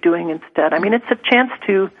we be doing instead? I mean, it's a chance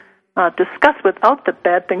to discuss without the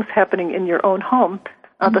bad things happening in your own home,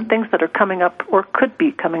 the things that are coming up or could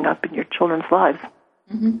be coming up in your children's lives.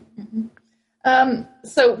 Mm-hmm. Mm-hmm.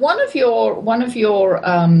 So one of your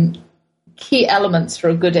key elements for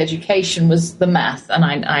a good education was the math, and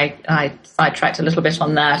I sidetracked a little bit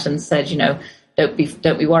on that and said,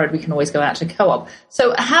 don't be worried, we can always go out to co-op.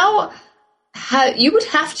 So how you would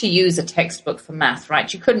have to use a textbook for math,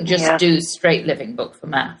 right? You couldn't just do straight living book for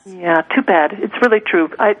math. Yeah, too bad. It's really true.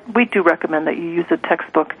 We do recommend that you use a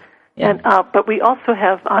textbook. Yeah. And but we also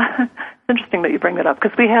have, it's interesting that you bring that up,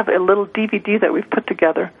 because we have a little DVD that we've put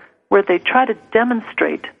together where they try to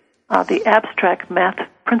demonstrate the abstract math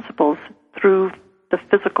principles through the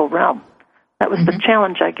physical realm. That was the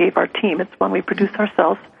challenge I gave our team. It's one we produce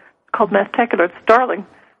ourselves. It's called Mathtacular. It's darling.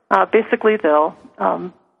 Basically, they'll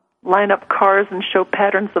line up cars and show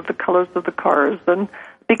patterns of the colors of the cars. And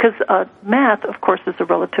because math, of course, is a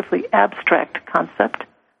relatively abstract concept,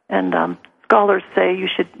 and scholars say you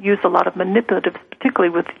should use a lot of manipulatives,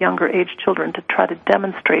 particularly with younger age children, to try to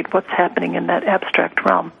demonstrate what's happening in that abstract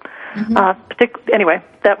realm. Mm-hmm. Anyway,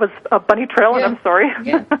 that was a bunny trail, and I'm sorry.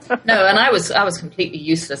 Yeah. No, and I was completely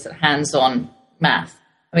useless at hands-on math.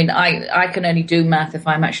 I mean, I can only do math if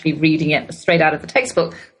I'm actually reading it straight out of the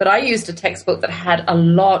textbook, but I used a textbook that had a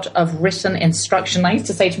lot of written instruction. I used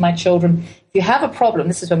to say to my children, if you have a problem,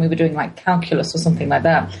 this is when we were doing like calculus or something like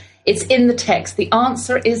that, it's in the text. The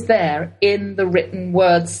answer is there in the written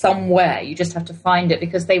words somewhere. You just have to find it,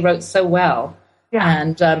 because they wrote so well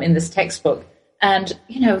and in this textbook. And,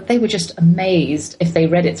 they were just amazed. If they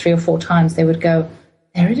read it 3 or 4 times, they would go,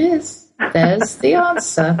 there it is. There's the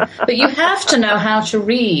answer. But you have to know how to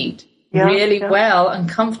read really well and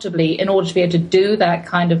comfortably in order to be able to do that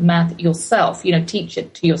kind of math yourself, teach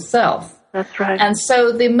it to yourself. That's right. And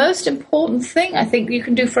so the most important thing I think you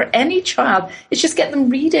can do for any child is just get them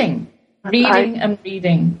reading. And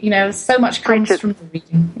reading. So much comes from the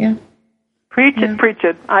reading. Yeah. Preach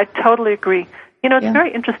it. I totally agree. It's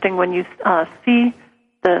very interesting when you see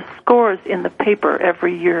the scores in the paper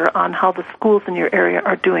every year on how the schools in your area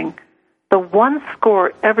are doing. The one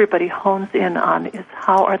score everybody hones in on is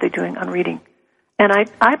how are they doing on reading. And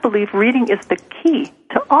I believe reading is the key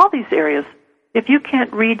to all these areas. If you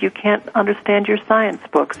can't read, you can't understand your science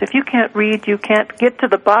books. If you can't read, you can't get to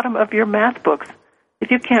the bottom of your math books.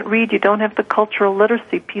 If you can't read, you don't have the cultural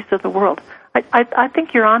literacy piece of the world. I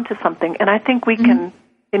think you're onto something, and I think we can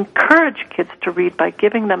encourage kids to read by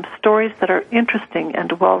giving them stories that are interesting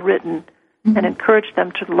and well-written, and encourage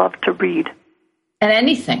them to love to read. And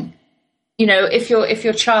anything. If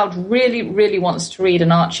your child really, really wants to read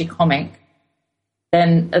an Archie comic,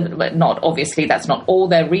 then not obviously that's not all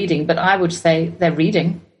they're reading, but I would say they're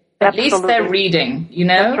reading. At least they're reading,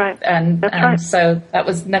 That's right. And so that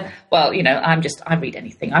was I read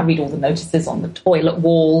anything. I read all the notices on the toilet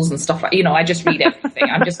walls and stuff like. I just read everything.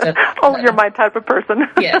 I'm just you're my type of person.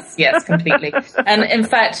 Yes, completely. And in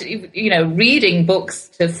fact, reading books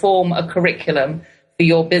to form a curriculum for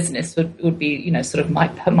your business would be, sort of my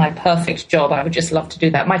perfect job. I would just love to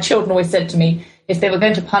do that. My children always said to me, if they were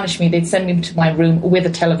going to punish me, they'd send me to my room with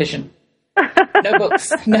a television. No books.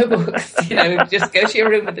 Just go to your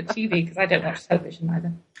room with the TV, because I don't watch television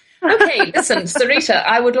either. Okay, listen, Sarita,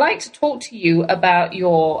 I would like to talk to you about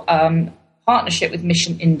your partnership with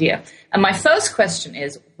Mission India. And my first question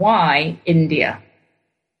is, why India?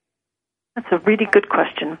 That's a really good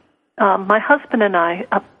question. My husband and I,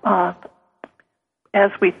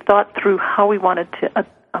 as we thought through how we wanted to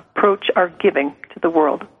approach our giving to the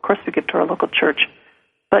world, of course we give to our local church,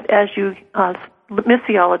 but as you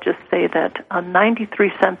missiologists say that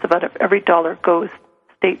 93 cents out of every dollar goes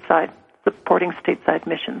stateside, supporting stateside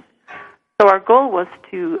missions. So our goal was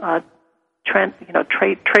to trade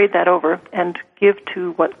that over and give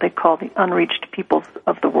to what they call the unreached peoples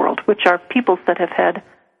of the world, which are peoples that have had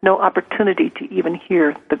no opportunity to even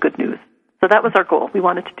hear the good news. So that was our goal. We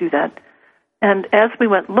wanted to do that. And as we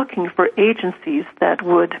went looking for agencies that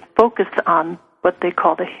would focus on what they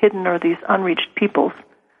call the hidden or these unreached peoples,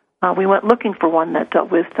 we went looking for one that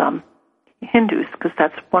dealt with Hindus, because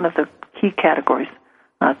that's one of the key categories.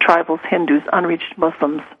 Tribals, Hindus, unreached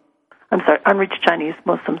Chinese,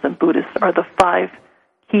 Muslims, and Buddhists are the 5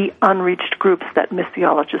 key unreached groups that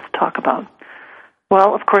missiologists talk about.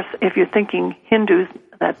 Well, of course, if you're thinking Hindus,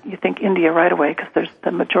 that you think India right away, because there's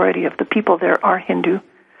the majority of the people there are Hindu.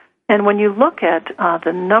 And when you look at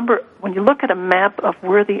when you look at a map of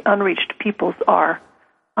where the unreached peoples are,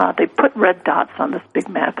 they put red dots on this big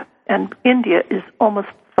map, and India is almost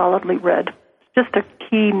solidly red. It's just a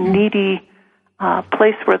key, needy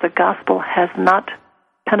place where the gospel has not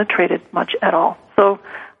penetrated much at all. So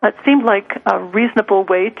it seemed like a reasonable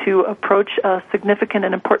way to approach a significant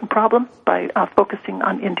and important problem by focusing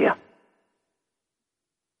on India.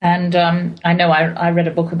 And I know I read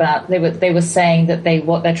a book about they were saying that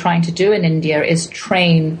what they're trying to do in India is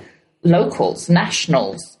train locals,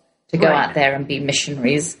 nationals, to go out there and be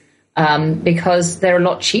missionaries, because they're a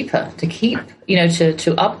lot cheaper to keep,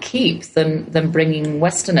 to upkeep than bringing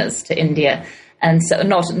Westerners to India. And so,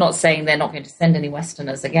 not saying they're not going to send any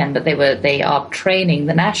Westerners again, but they are training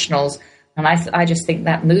the nationals. And I just think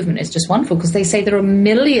that movement is just wonderful, because they say there are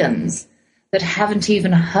millions that haven't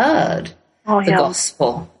even heard the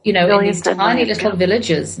gospel, in these tiny little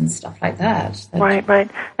villages and stuff like that. Right.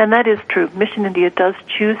 And that is true. Mission India does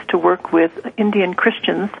choose to work with Indian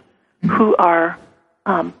Christians who are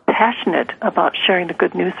passionate about sharing the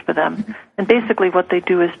good news for them. And basically what they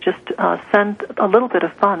do is just send a little bit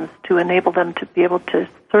of funds to enable them to be able to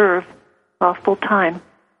serve full-time.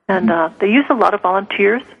 And they use a lot of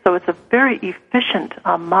volunteers, so it's a very efficient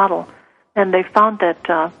model. And they found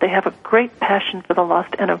that they have a great passion for the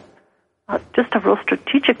lost and just a real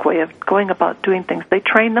strategic way of going about doing things. They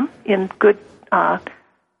train them in good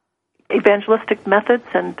evangelistic methods,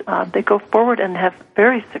 and they go forward and have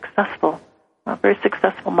very successful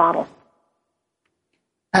model.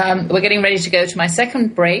 We're getting ready to go to my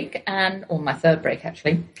second break, or my third break,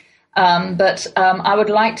 actually. But I would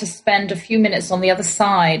like to spend a few minutes on the other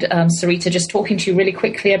side, Sarita, just talking to you really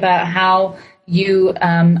quickly about how you, the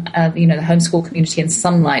homeschool community and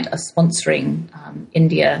Sonlight are sponsoring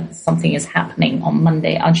India. Something is happening on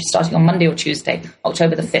Monday. Aren't you starting on Monday or Tuesday?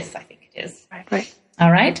 October the 5th, I think it is. Right.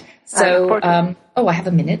 All right. So, I have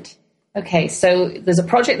a minute. Okay, so there's a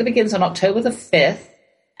project that begins on October the 5th,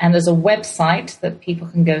 and there's a website that people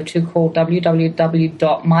can go to called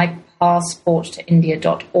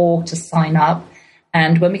www.mypassportttoindia.org to sign up.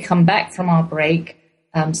 And when we come back from our break,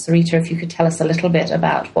 Sarita, if you could tell us a little bit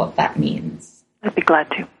about what that means. I'd be glad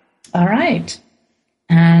to. All right.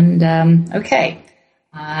 And, okay.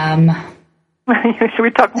 Should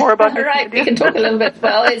we talk more about this? Right, we can talk a little bit.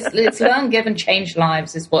 Well, it's Learn, Give, and Change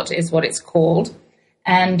Lives is what it's called.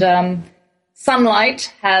 And Sonlight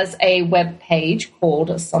has a web page called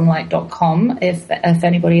sonlight.com if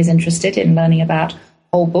anybody is interested in learning about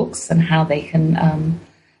whole books and how they can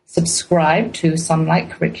subscribe to Sonlight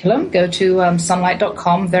curriculum. Go to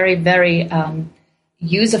sonlight.com, very, very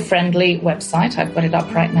user-friendly website. I've got it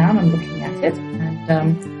up right now and I'm looking at it.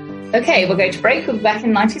 And okay, we're going to break. We'll be back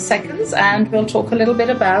in 90 seconds and we'll talk a little bit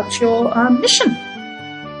about your mission.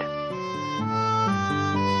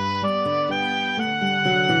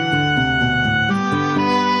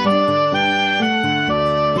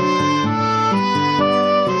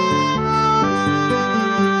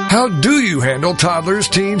 How do you handle toddlers,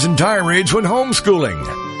 teens, and tirades when homeschooling?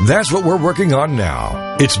 That's what we're working on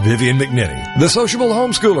now. It's Vivian McNinney, the sociable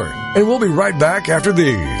homeschooler, and we'll be right back after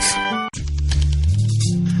these.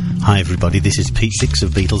 Hi everybody, this is Pete Dix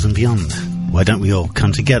of Beatles and Beyond. Why don't we all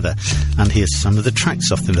come together and hear some of the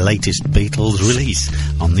tracks off the latest Beatles release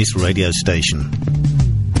on this radio station.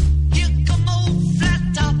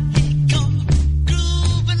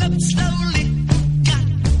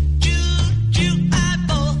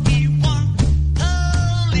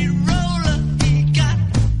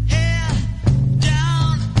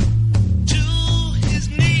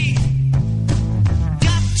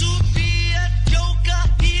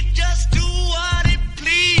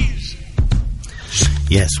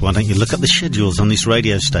 Yes, why don't you look up the schedules on this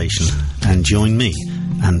radio station and join me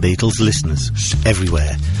and Beatles listeners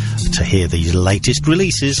everywhere to hear these latest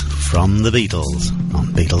releases from the Beatles on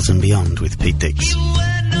Beatles and Beyond with Pete Dix. Y'all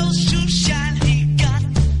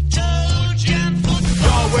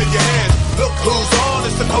wave your hands, look who's on,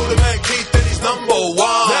 it's the Dakota Man Keith and he's number one.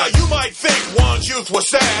 Now you might think Juan's youth was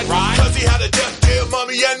sad, right? Cause he had a death, dear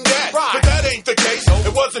mommy and dad, right? But that ain't the case,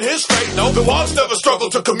 it wasn't his fate, no. The Juans never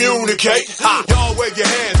struggled to communicate. Y'all wave your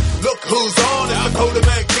hands, look who's on, it's the Dakota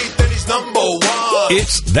Man Keith and he's number one.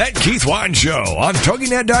 It's That Keith Wan Show on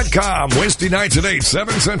TogiNet.com, Wednesday nights at 8,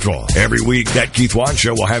 7 Central. Every week, That Keith Wan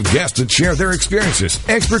Show will have guests that share their experiences,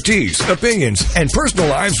 expertise, opinions, and personal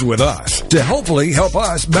lives with us to hopefully help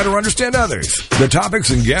us better understand others. The topics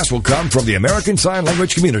and guests will come from the American Sign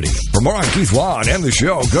Language community. For more on Keith Wan and the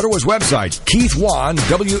show, go to his website, KeithWan,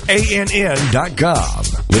 WANN.com.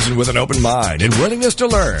 Listen with an open mind and willingness to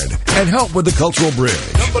learn and help with the cultural bridge.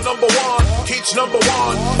 Number one, Keith's number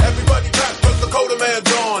one. Everybody clap cause the Coda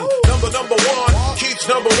Man's on. Number one, Keith's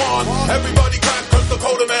number one. Everybody clap cause the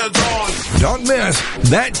Coda Man's on. Don't miss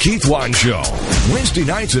That Keith Wan Show. Wednesday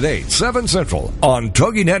nights at 8, 7 Central on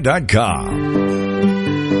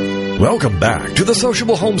TogiNet.com. Welcome back to The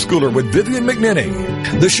Sociable Homeschooler with Vivian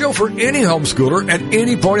McNinney, the show for any homeschooler at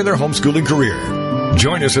any point in their homeschooling career.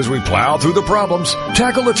 Join us as we plow through the problems,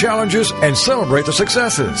 tackle the challenges, and celebrate the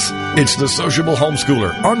successes. It's The Sociable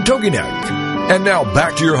Homeschooler on TogiNet. And now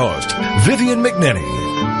back to your host, Vivian McNinney.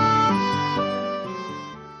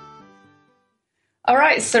 All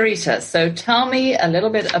right, Sarita, so tell me a little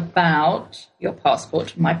bit about your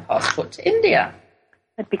passport, my passport to India.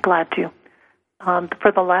 I'd be glad to.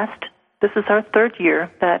 This is our third year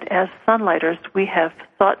that as Sonlighters, we have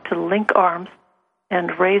sought to link arms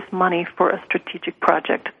and raise money for a strategic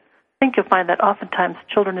project. I think you'll find that oftentimes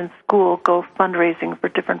children in school go fundraising for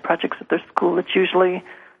different projects at their school. It's usually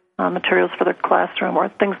materials for their classroom or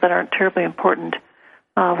things that aren't terribly important.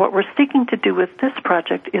 What we're seeking to do with this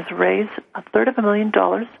project is raise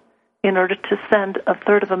 $350,000 in order to send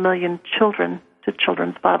 350,000 children to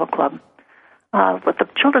Children's Bible Club. What the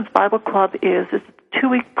Children's Bible Club is a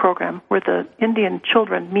 2-week program where the Indian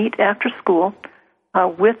children meet after school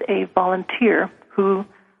with a volunteer who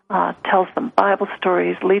tells them Bible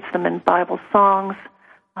stories, leads them in Bible songs,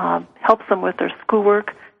 helps them with their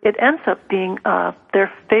schoolwork. It ends up being their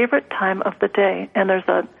favorite time of the day, and there's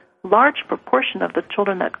a large proportion of the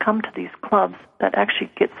children that come to these clubs that actually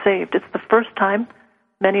get saved. It's the first time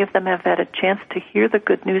many of them have had a chance to hear the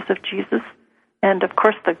good news of Jesus, and of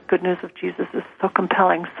course the good news of Jesus is so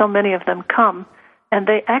compelling. So many of them come, and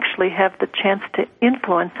they actually have the chance to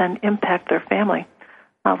influence and impact their family.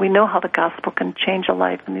 We know how the gospel can change a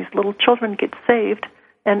life, and these little children get saved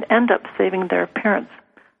and end up saving their parents.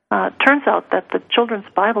 Turns out that the Children's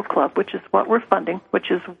Bible Club, which is what we're funding,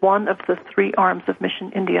 which is one of the 3 arms of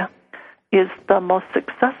Mission India, is the most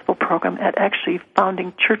successful program at actually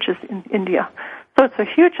founding churches in India. So it's a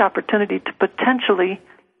huge opportunity to potentially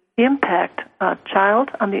impact a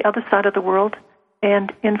child on the other side of the world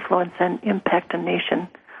and influence and impact a nation.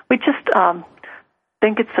 We just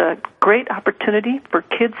think it's a great opportunity for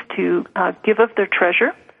kids to give of their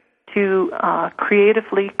treasure, to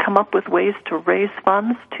creatively come up with ways to raise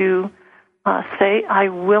funds, to say, I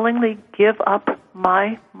willingly give up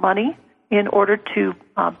my money in order to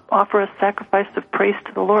offer a sacrifice of praise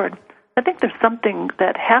to the Lord. I think there's something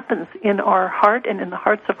that happens in our heart and in the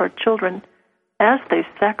hearts of our children as they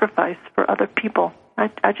sacrifice for other people.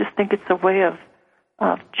 I just think it's a way of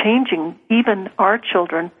changing even our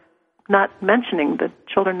children, not mentioning the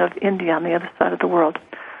children of India on the other side of the world.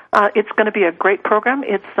 It's going to be a great program.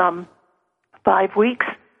 It's 5 weeks.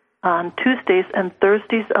 On Tuesdays and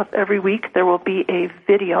Thursdays of every week, there will be a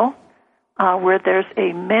video where there's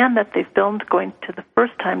a man that they filmed going to the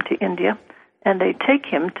first time to India, and they take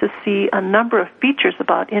him to see a number of features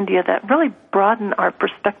about India that really broaden our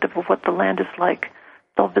perspective of what the land is like.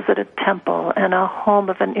 They'll visit a temple and a home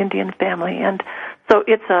of an Indian family, and so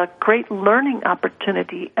it's a great learning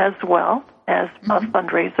opportunity as well as a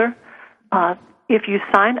fundraiser. If you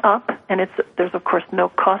sign up, and there's of course no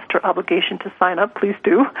cost or obligation to sign up, please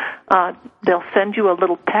do. They'll send you a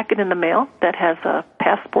little packet in the mail that has a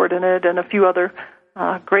passport in it and a few other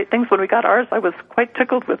great things. When we got ours, I was quite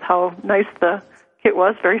tickled with how nice the kit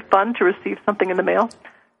was. Very fun to receive something in the mail.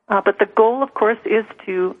 But the goal, of course, is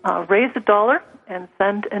to raise $1 and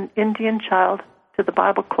send an Indian child to the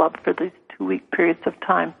Bible Club for these 2-week periods of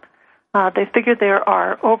time. They figure there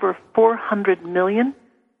are over 400 million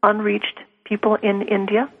unreached people in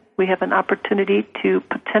India. We have an opportunity to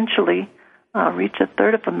potentially reach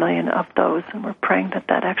 1/3 of those, and we're praying that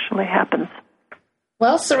that actually happens.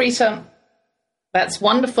 Well, Sarita, that's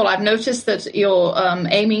wonderful. I've noticed that you're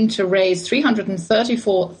aiming to raise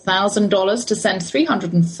 $334,000 to send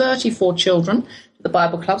 334 children to the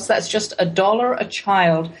Bible Club. So that's just $1 a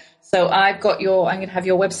child. So I'm going to have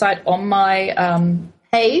your website on my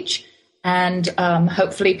page, and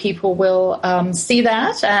hopefully people will see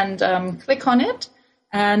that and click on it.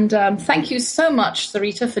 And thank you so much,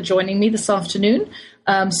 Sarita, for joining me this afternoon.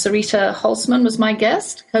 Sarita Holzmann was my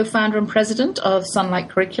guest, co-founder and president of Sonlight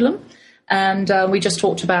Curriculum. And we just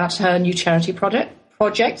talked about her new charity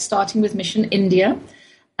project starting with Mission India.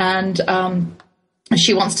 And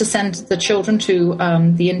she wants to send the children to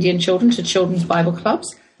the Indian children to children's Bible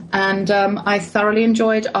clubs. And I thoroughly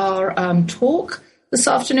enjoyed our talk. this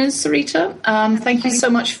afternoon, Sarita. Thank you so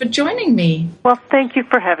much for joining me. Well, thank you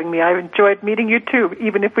for having me. I enjoyed meeting you, too,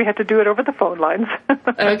 even if we had to do it over the phone lines.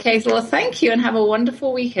 Okay, well, thank you, and have a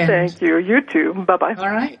wonderful weekend. Thank you. You too. Bye-bye. All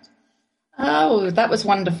right. Oh, that was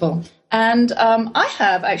wonderful. And I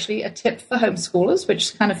have actually a tip for homeschoolers,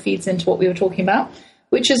 which kind of feeds into what we were talking about,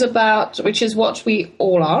 which is what we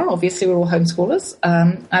all are. Obviously, we're all homeschoolers.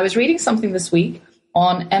 I was reading something this week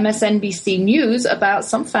on MSNBC News about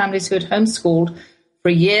some families who had homeschooled for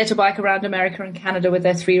a year to bike around America and Canada with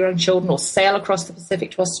their 3-year-old children, or sail across the Pacific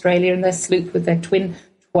to Australia in their sloop with their twin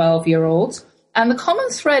 12-year-olds. And the common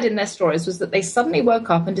thread in their stories was that they suddenly woke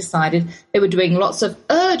up and decided they were doing lots of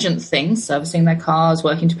urgent things, servicing their cars,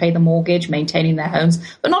 working to pay the mortgage, maintaining their homes,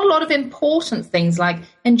 but not a lot of important things like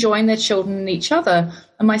enjoying their children and each other.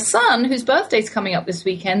 And my son, whose birthday's coming up this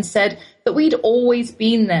weekend, said that we'd always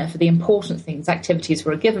been there for the important things. Activities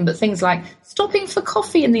were a given, but things like stopping for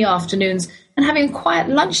coffee in the afternoons and having a quiet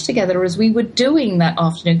lunch together, as we were doing that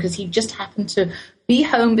afternoon, because he just happened to be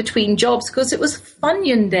home between jobs because it was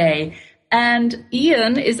Funyun Day. And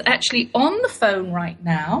Ian is actually on the phone right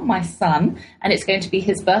now, my son, and it's going to be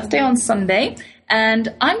his birthday on Sunday.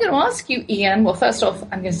 And I'm going to ask you, Ian, well, first off,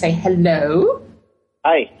 I'm going to say hello.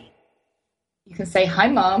 Hi. You can say hi,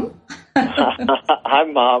 Mom. Hi,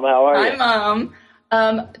 Mom. How are you? Hi,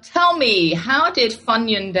 Mom. Tell me, how did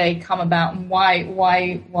Funyun Day come about, and why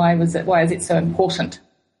is it so important?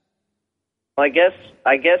 Well,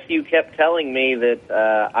 I guess you kept telling me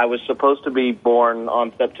that I was supposed to be born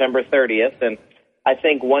on September 30th, and I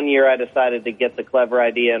think one year I decided to get the clever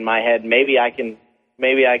idea in my head. Maybe I can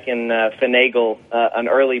finagle an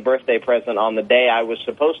early birthday present on the day I was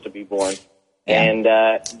supposed to be born. Yeah. And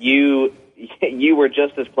you were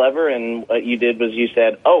just as clever, and what you did was you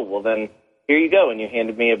said, "Oh, well then here you go," and you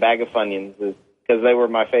handed me a bag of Funyuns because they were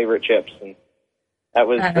my favorite chips. And that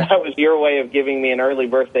was your way of giving me an early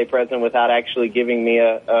birthday present without actually giving me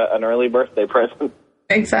an early birthday present.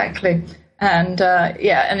 Exactly. And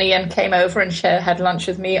and Ian came over and had lunch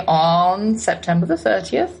with me on September the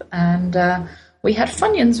 30th, and we had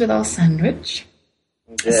Funyuns with our sandwich.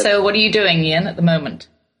 So what are you doing, Ian, at the moment?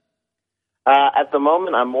 At the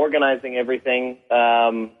moment, I'm organizing everything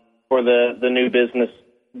for the new business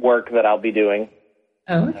work that I'll be doing.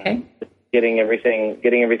 Oh, okay. Getting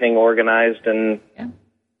everything organized and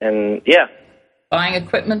buying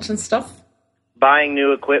equipment and stuff. Buying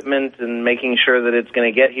new equipment and making sure that it's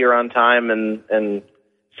going to get here on time and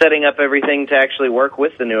setting up everything to actually work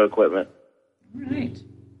with the new equipment. All right.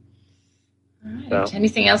 So.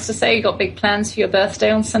 Anything else to say? You got big plans for your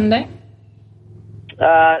birthday on Sunday?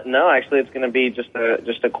 No, actually, it's going to be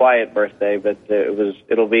just a quiet birthday, but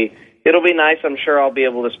it'll be nice. I'm sure I'll be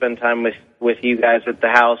able to spend time with you guys at the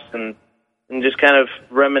house and just kind of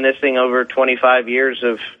reminiscing over 25 years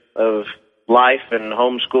of life and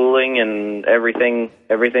homeschooling and everything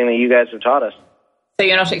that you guys have taught us. So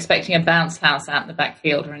you're not expecting a bounce house out in the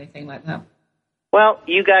backfield or anything like that? Well,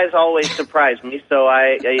 you guys always surprise me, so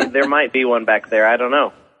there might be one back there. I don't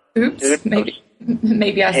know. Oops,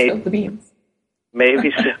 maybe I spilled the beans.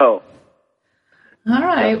 Maybe so. All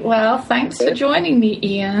right. Well, thanks for joining me,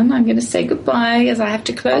 Ian. I'm going to say goodbye as I have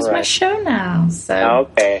to close my show now.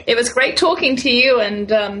 So It was great talking to you,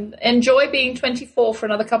 and enjoy being 24 for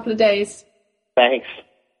another couple of days. Thanks.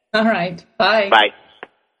 All right. Bye. Bye.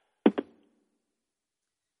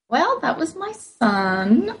 Well, that was my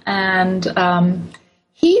son, and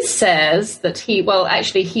he says that he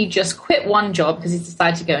just quit one job because he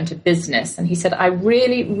decided to go into business, and he said, I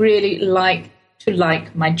really, really like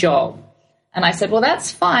my job. And I said, well,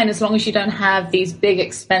 that's fine as long as you don't have these big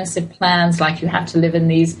expensive plans like you have to live in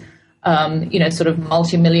these, sort of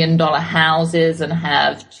multi-million-dollar houses and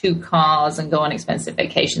have 2 cars and go on expensive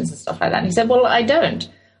vacations and stuff like that. And he said, well, I don't.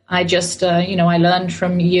 I just, I learned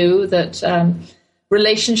from you that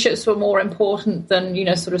relationships were more important than,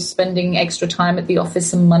 sort of spending extra time at the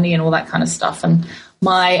office and money and all that kind of stuff. And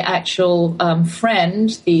my actual friend,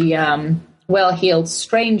 the well-heeled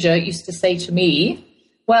stranger, used to say to me,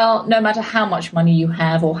 well, no matter how much money you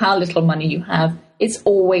have or how little money you have, it's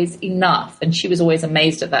always enough. And she was always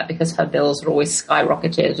amazed at that because her bills were always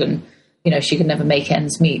skyrocketed and, she could never make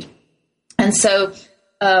ends meet. And so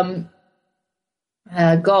God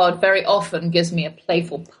very often gives me a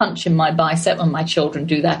playful punch in my bicep when my children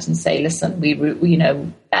do that and say, listen,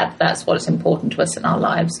 that's what's important to us in our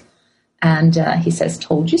lives. And he says,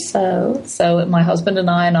 told you so. So my husband and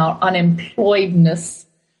I, in our unemployedness,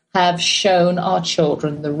 have shown our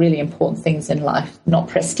children the really important things in life, not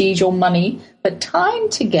prestige or money, but time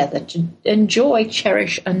together to enjoy,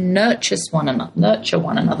 cherish, and nurture one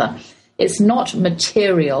another. It's not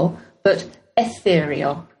material, but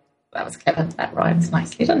ethereal. That was clever. That rhymes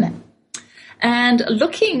nicely, doesn't it? And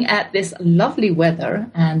looking at this lovely weather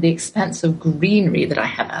and the expanse of greenery that I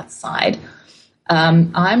have outside,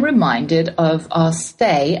 I'm reminded of our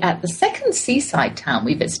stay at the second seaside town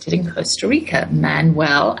we visited in Costa Rica,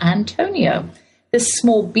 Manuel Antonio. This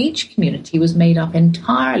small beach community was made up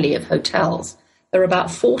entirely of hotels. There were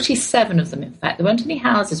about 47 of them, in fact. There weren't any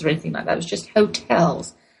houses or anything like that. It was just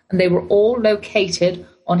hotels. And they were all located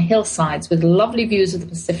on hillsides with lovely views of the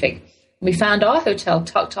Pacific. We found our hotel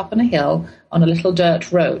tucked up on a hill on a little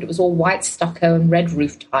dirt road. It was all white stucco and red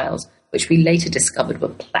roof tiles, which we later discovered were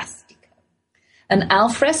plastico. An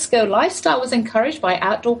alfresco lifestyle was encouraged by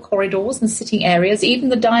outdoor corridors and sitting areas. Even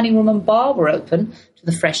the dining room and bar were open to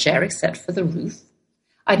the fresh air, except for the roof.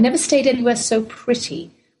 I'd never stayed anywhere so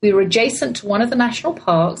pretty. We were adjacent to one of the national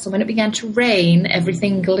parks, and when it began to rain,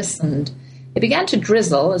 everything glistened. It began to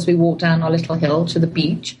drizzle as we walked down our little hill to the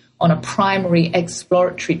beach on a primary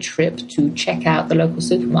exploratory trip to check out the local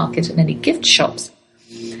supermarket and any gift shops.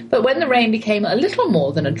 But when the rain became a little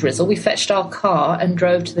more than a drizzle, we fetched our car and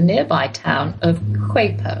drove to the nearby town of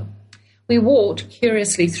Quapo. We walked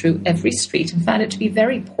curiously through every street and found it to be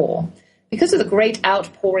very poor. Because of the great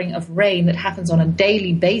outpouring of rain that happens on a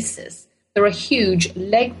daily basis, there are huge,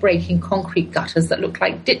 leg-breaking concrete gutters that look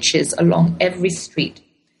like ditches along every street.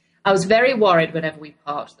 I was very worried whenever we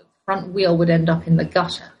parked that the front wheel would end up in the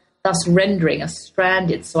gutter, thus rendering us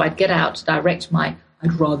stranded, so I'd get out to direct my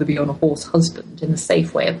I'd rather be on a horse husband in the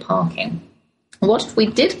safe way of parking. What if we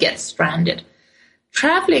did get stranded?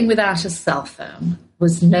 Travelling without a cell phone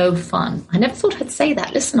was no fun. I never thought I'd say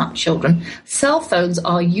that. Listen up, children. Cell phones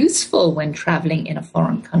are useful when travelling in a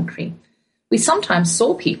foreign country. We sometimes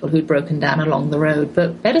saw people who'd broken down along the road,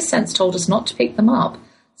 but better sense told us not to pick them up.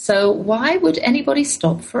 So why would anybody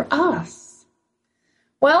stop for us?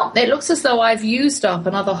 Well, it looks as though I've used up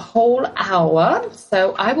another whole hour,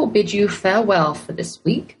 so I will bid you farewell for this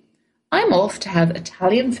week. I'm off to have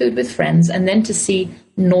Italian food with friends and then to see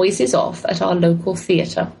Noises Off at our local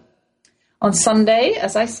theatre. On Sunday,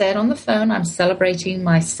 as I said on the phone, I'm celebrating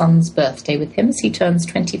my son's birthday with him as he turns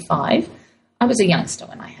 25. I was a youngster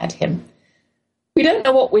when I had him. We don't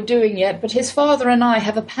know what we're doing yet, but his father and I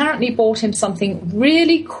have apparently bought him something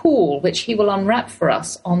really cool, which he will unwrap for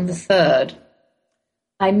us on the 3rd.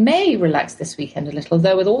 I may relax this weekend a little,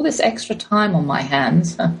 though with all this extra time on my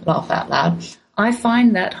hands, laugh out loud, I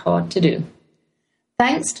find that hard to do.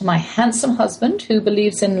 Thanks to my handsome husband who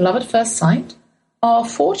believes in love at first sight, our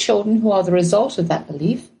 4 children who are the result of that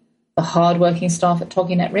belief, the hard-working staff at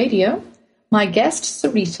TogiNet Radio, my guest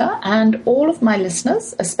Sarita, and all of my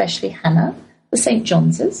listeners, especially Hannah, the St.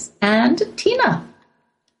 Johnses, and Tina.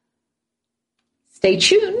 Stay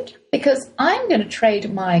tuned, because I'm going to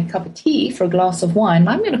trade my cup of tea for a glass of wine.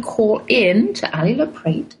 I'm going to call in to Ali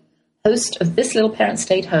LaPrate, host of This Little Parent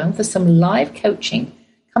Stayed Home, for some live coaching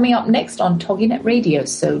coming up next on TogiNet Radio,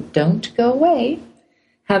 so don't go away.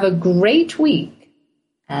 Have a great week,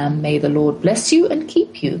 and may the Lord bless you and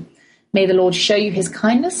keep you. May the Lord show you his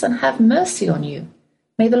kindness and have mercy on you.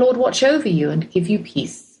 May the Lord watch over you and give you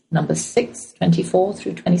peace. Number 6, 24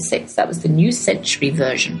 through 26. That was the New Century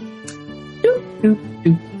version. Doop, doop,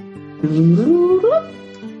 doop.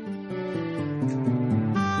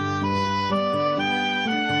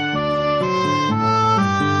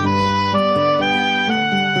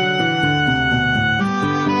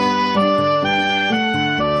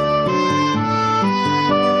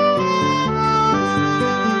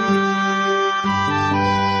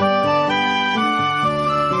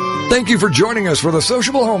 Thank you for joining us for The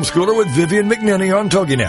Sociable Homeschooler with Vivian McNinney on TogiNet.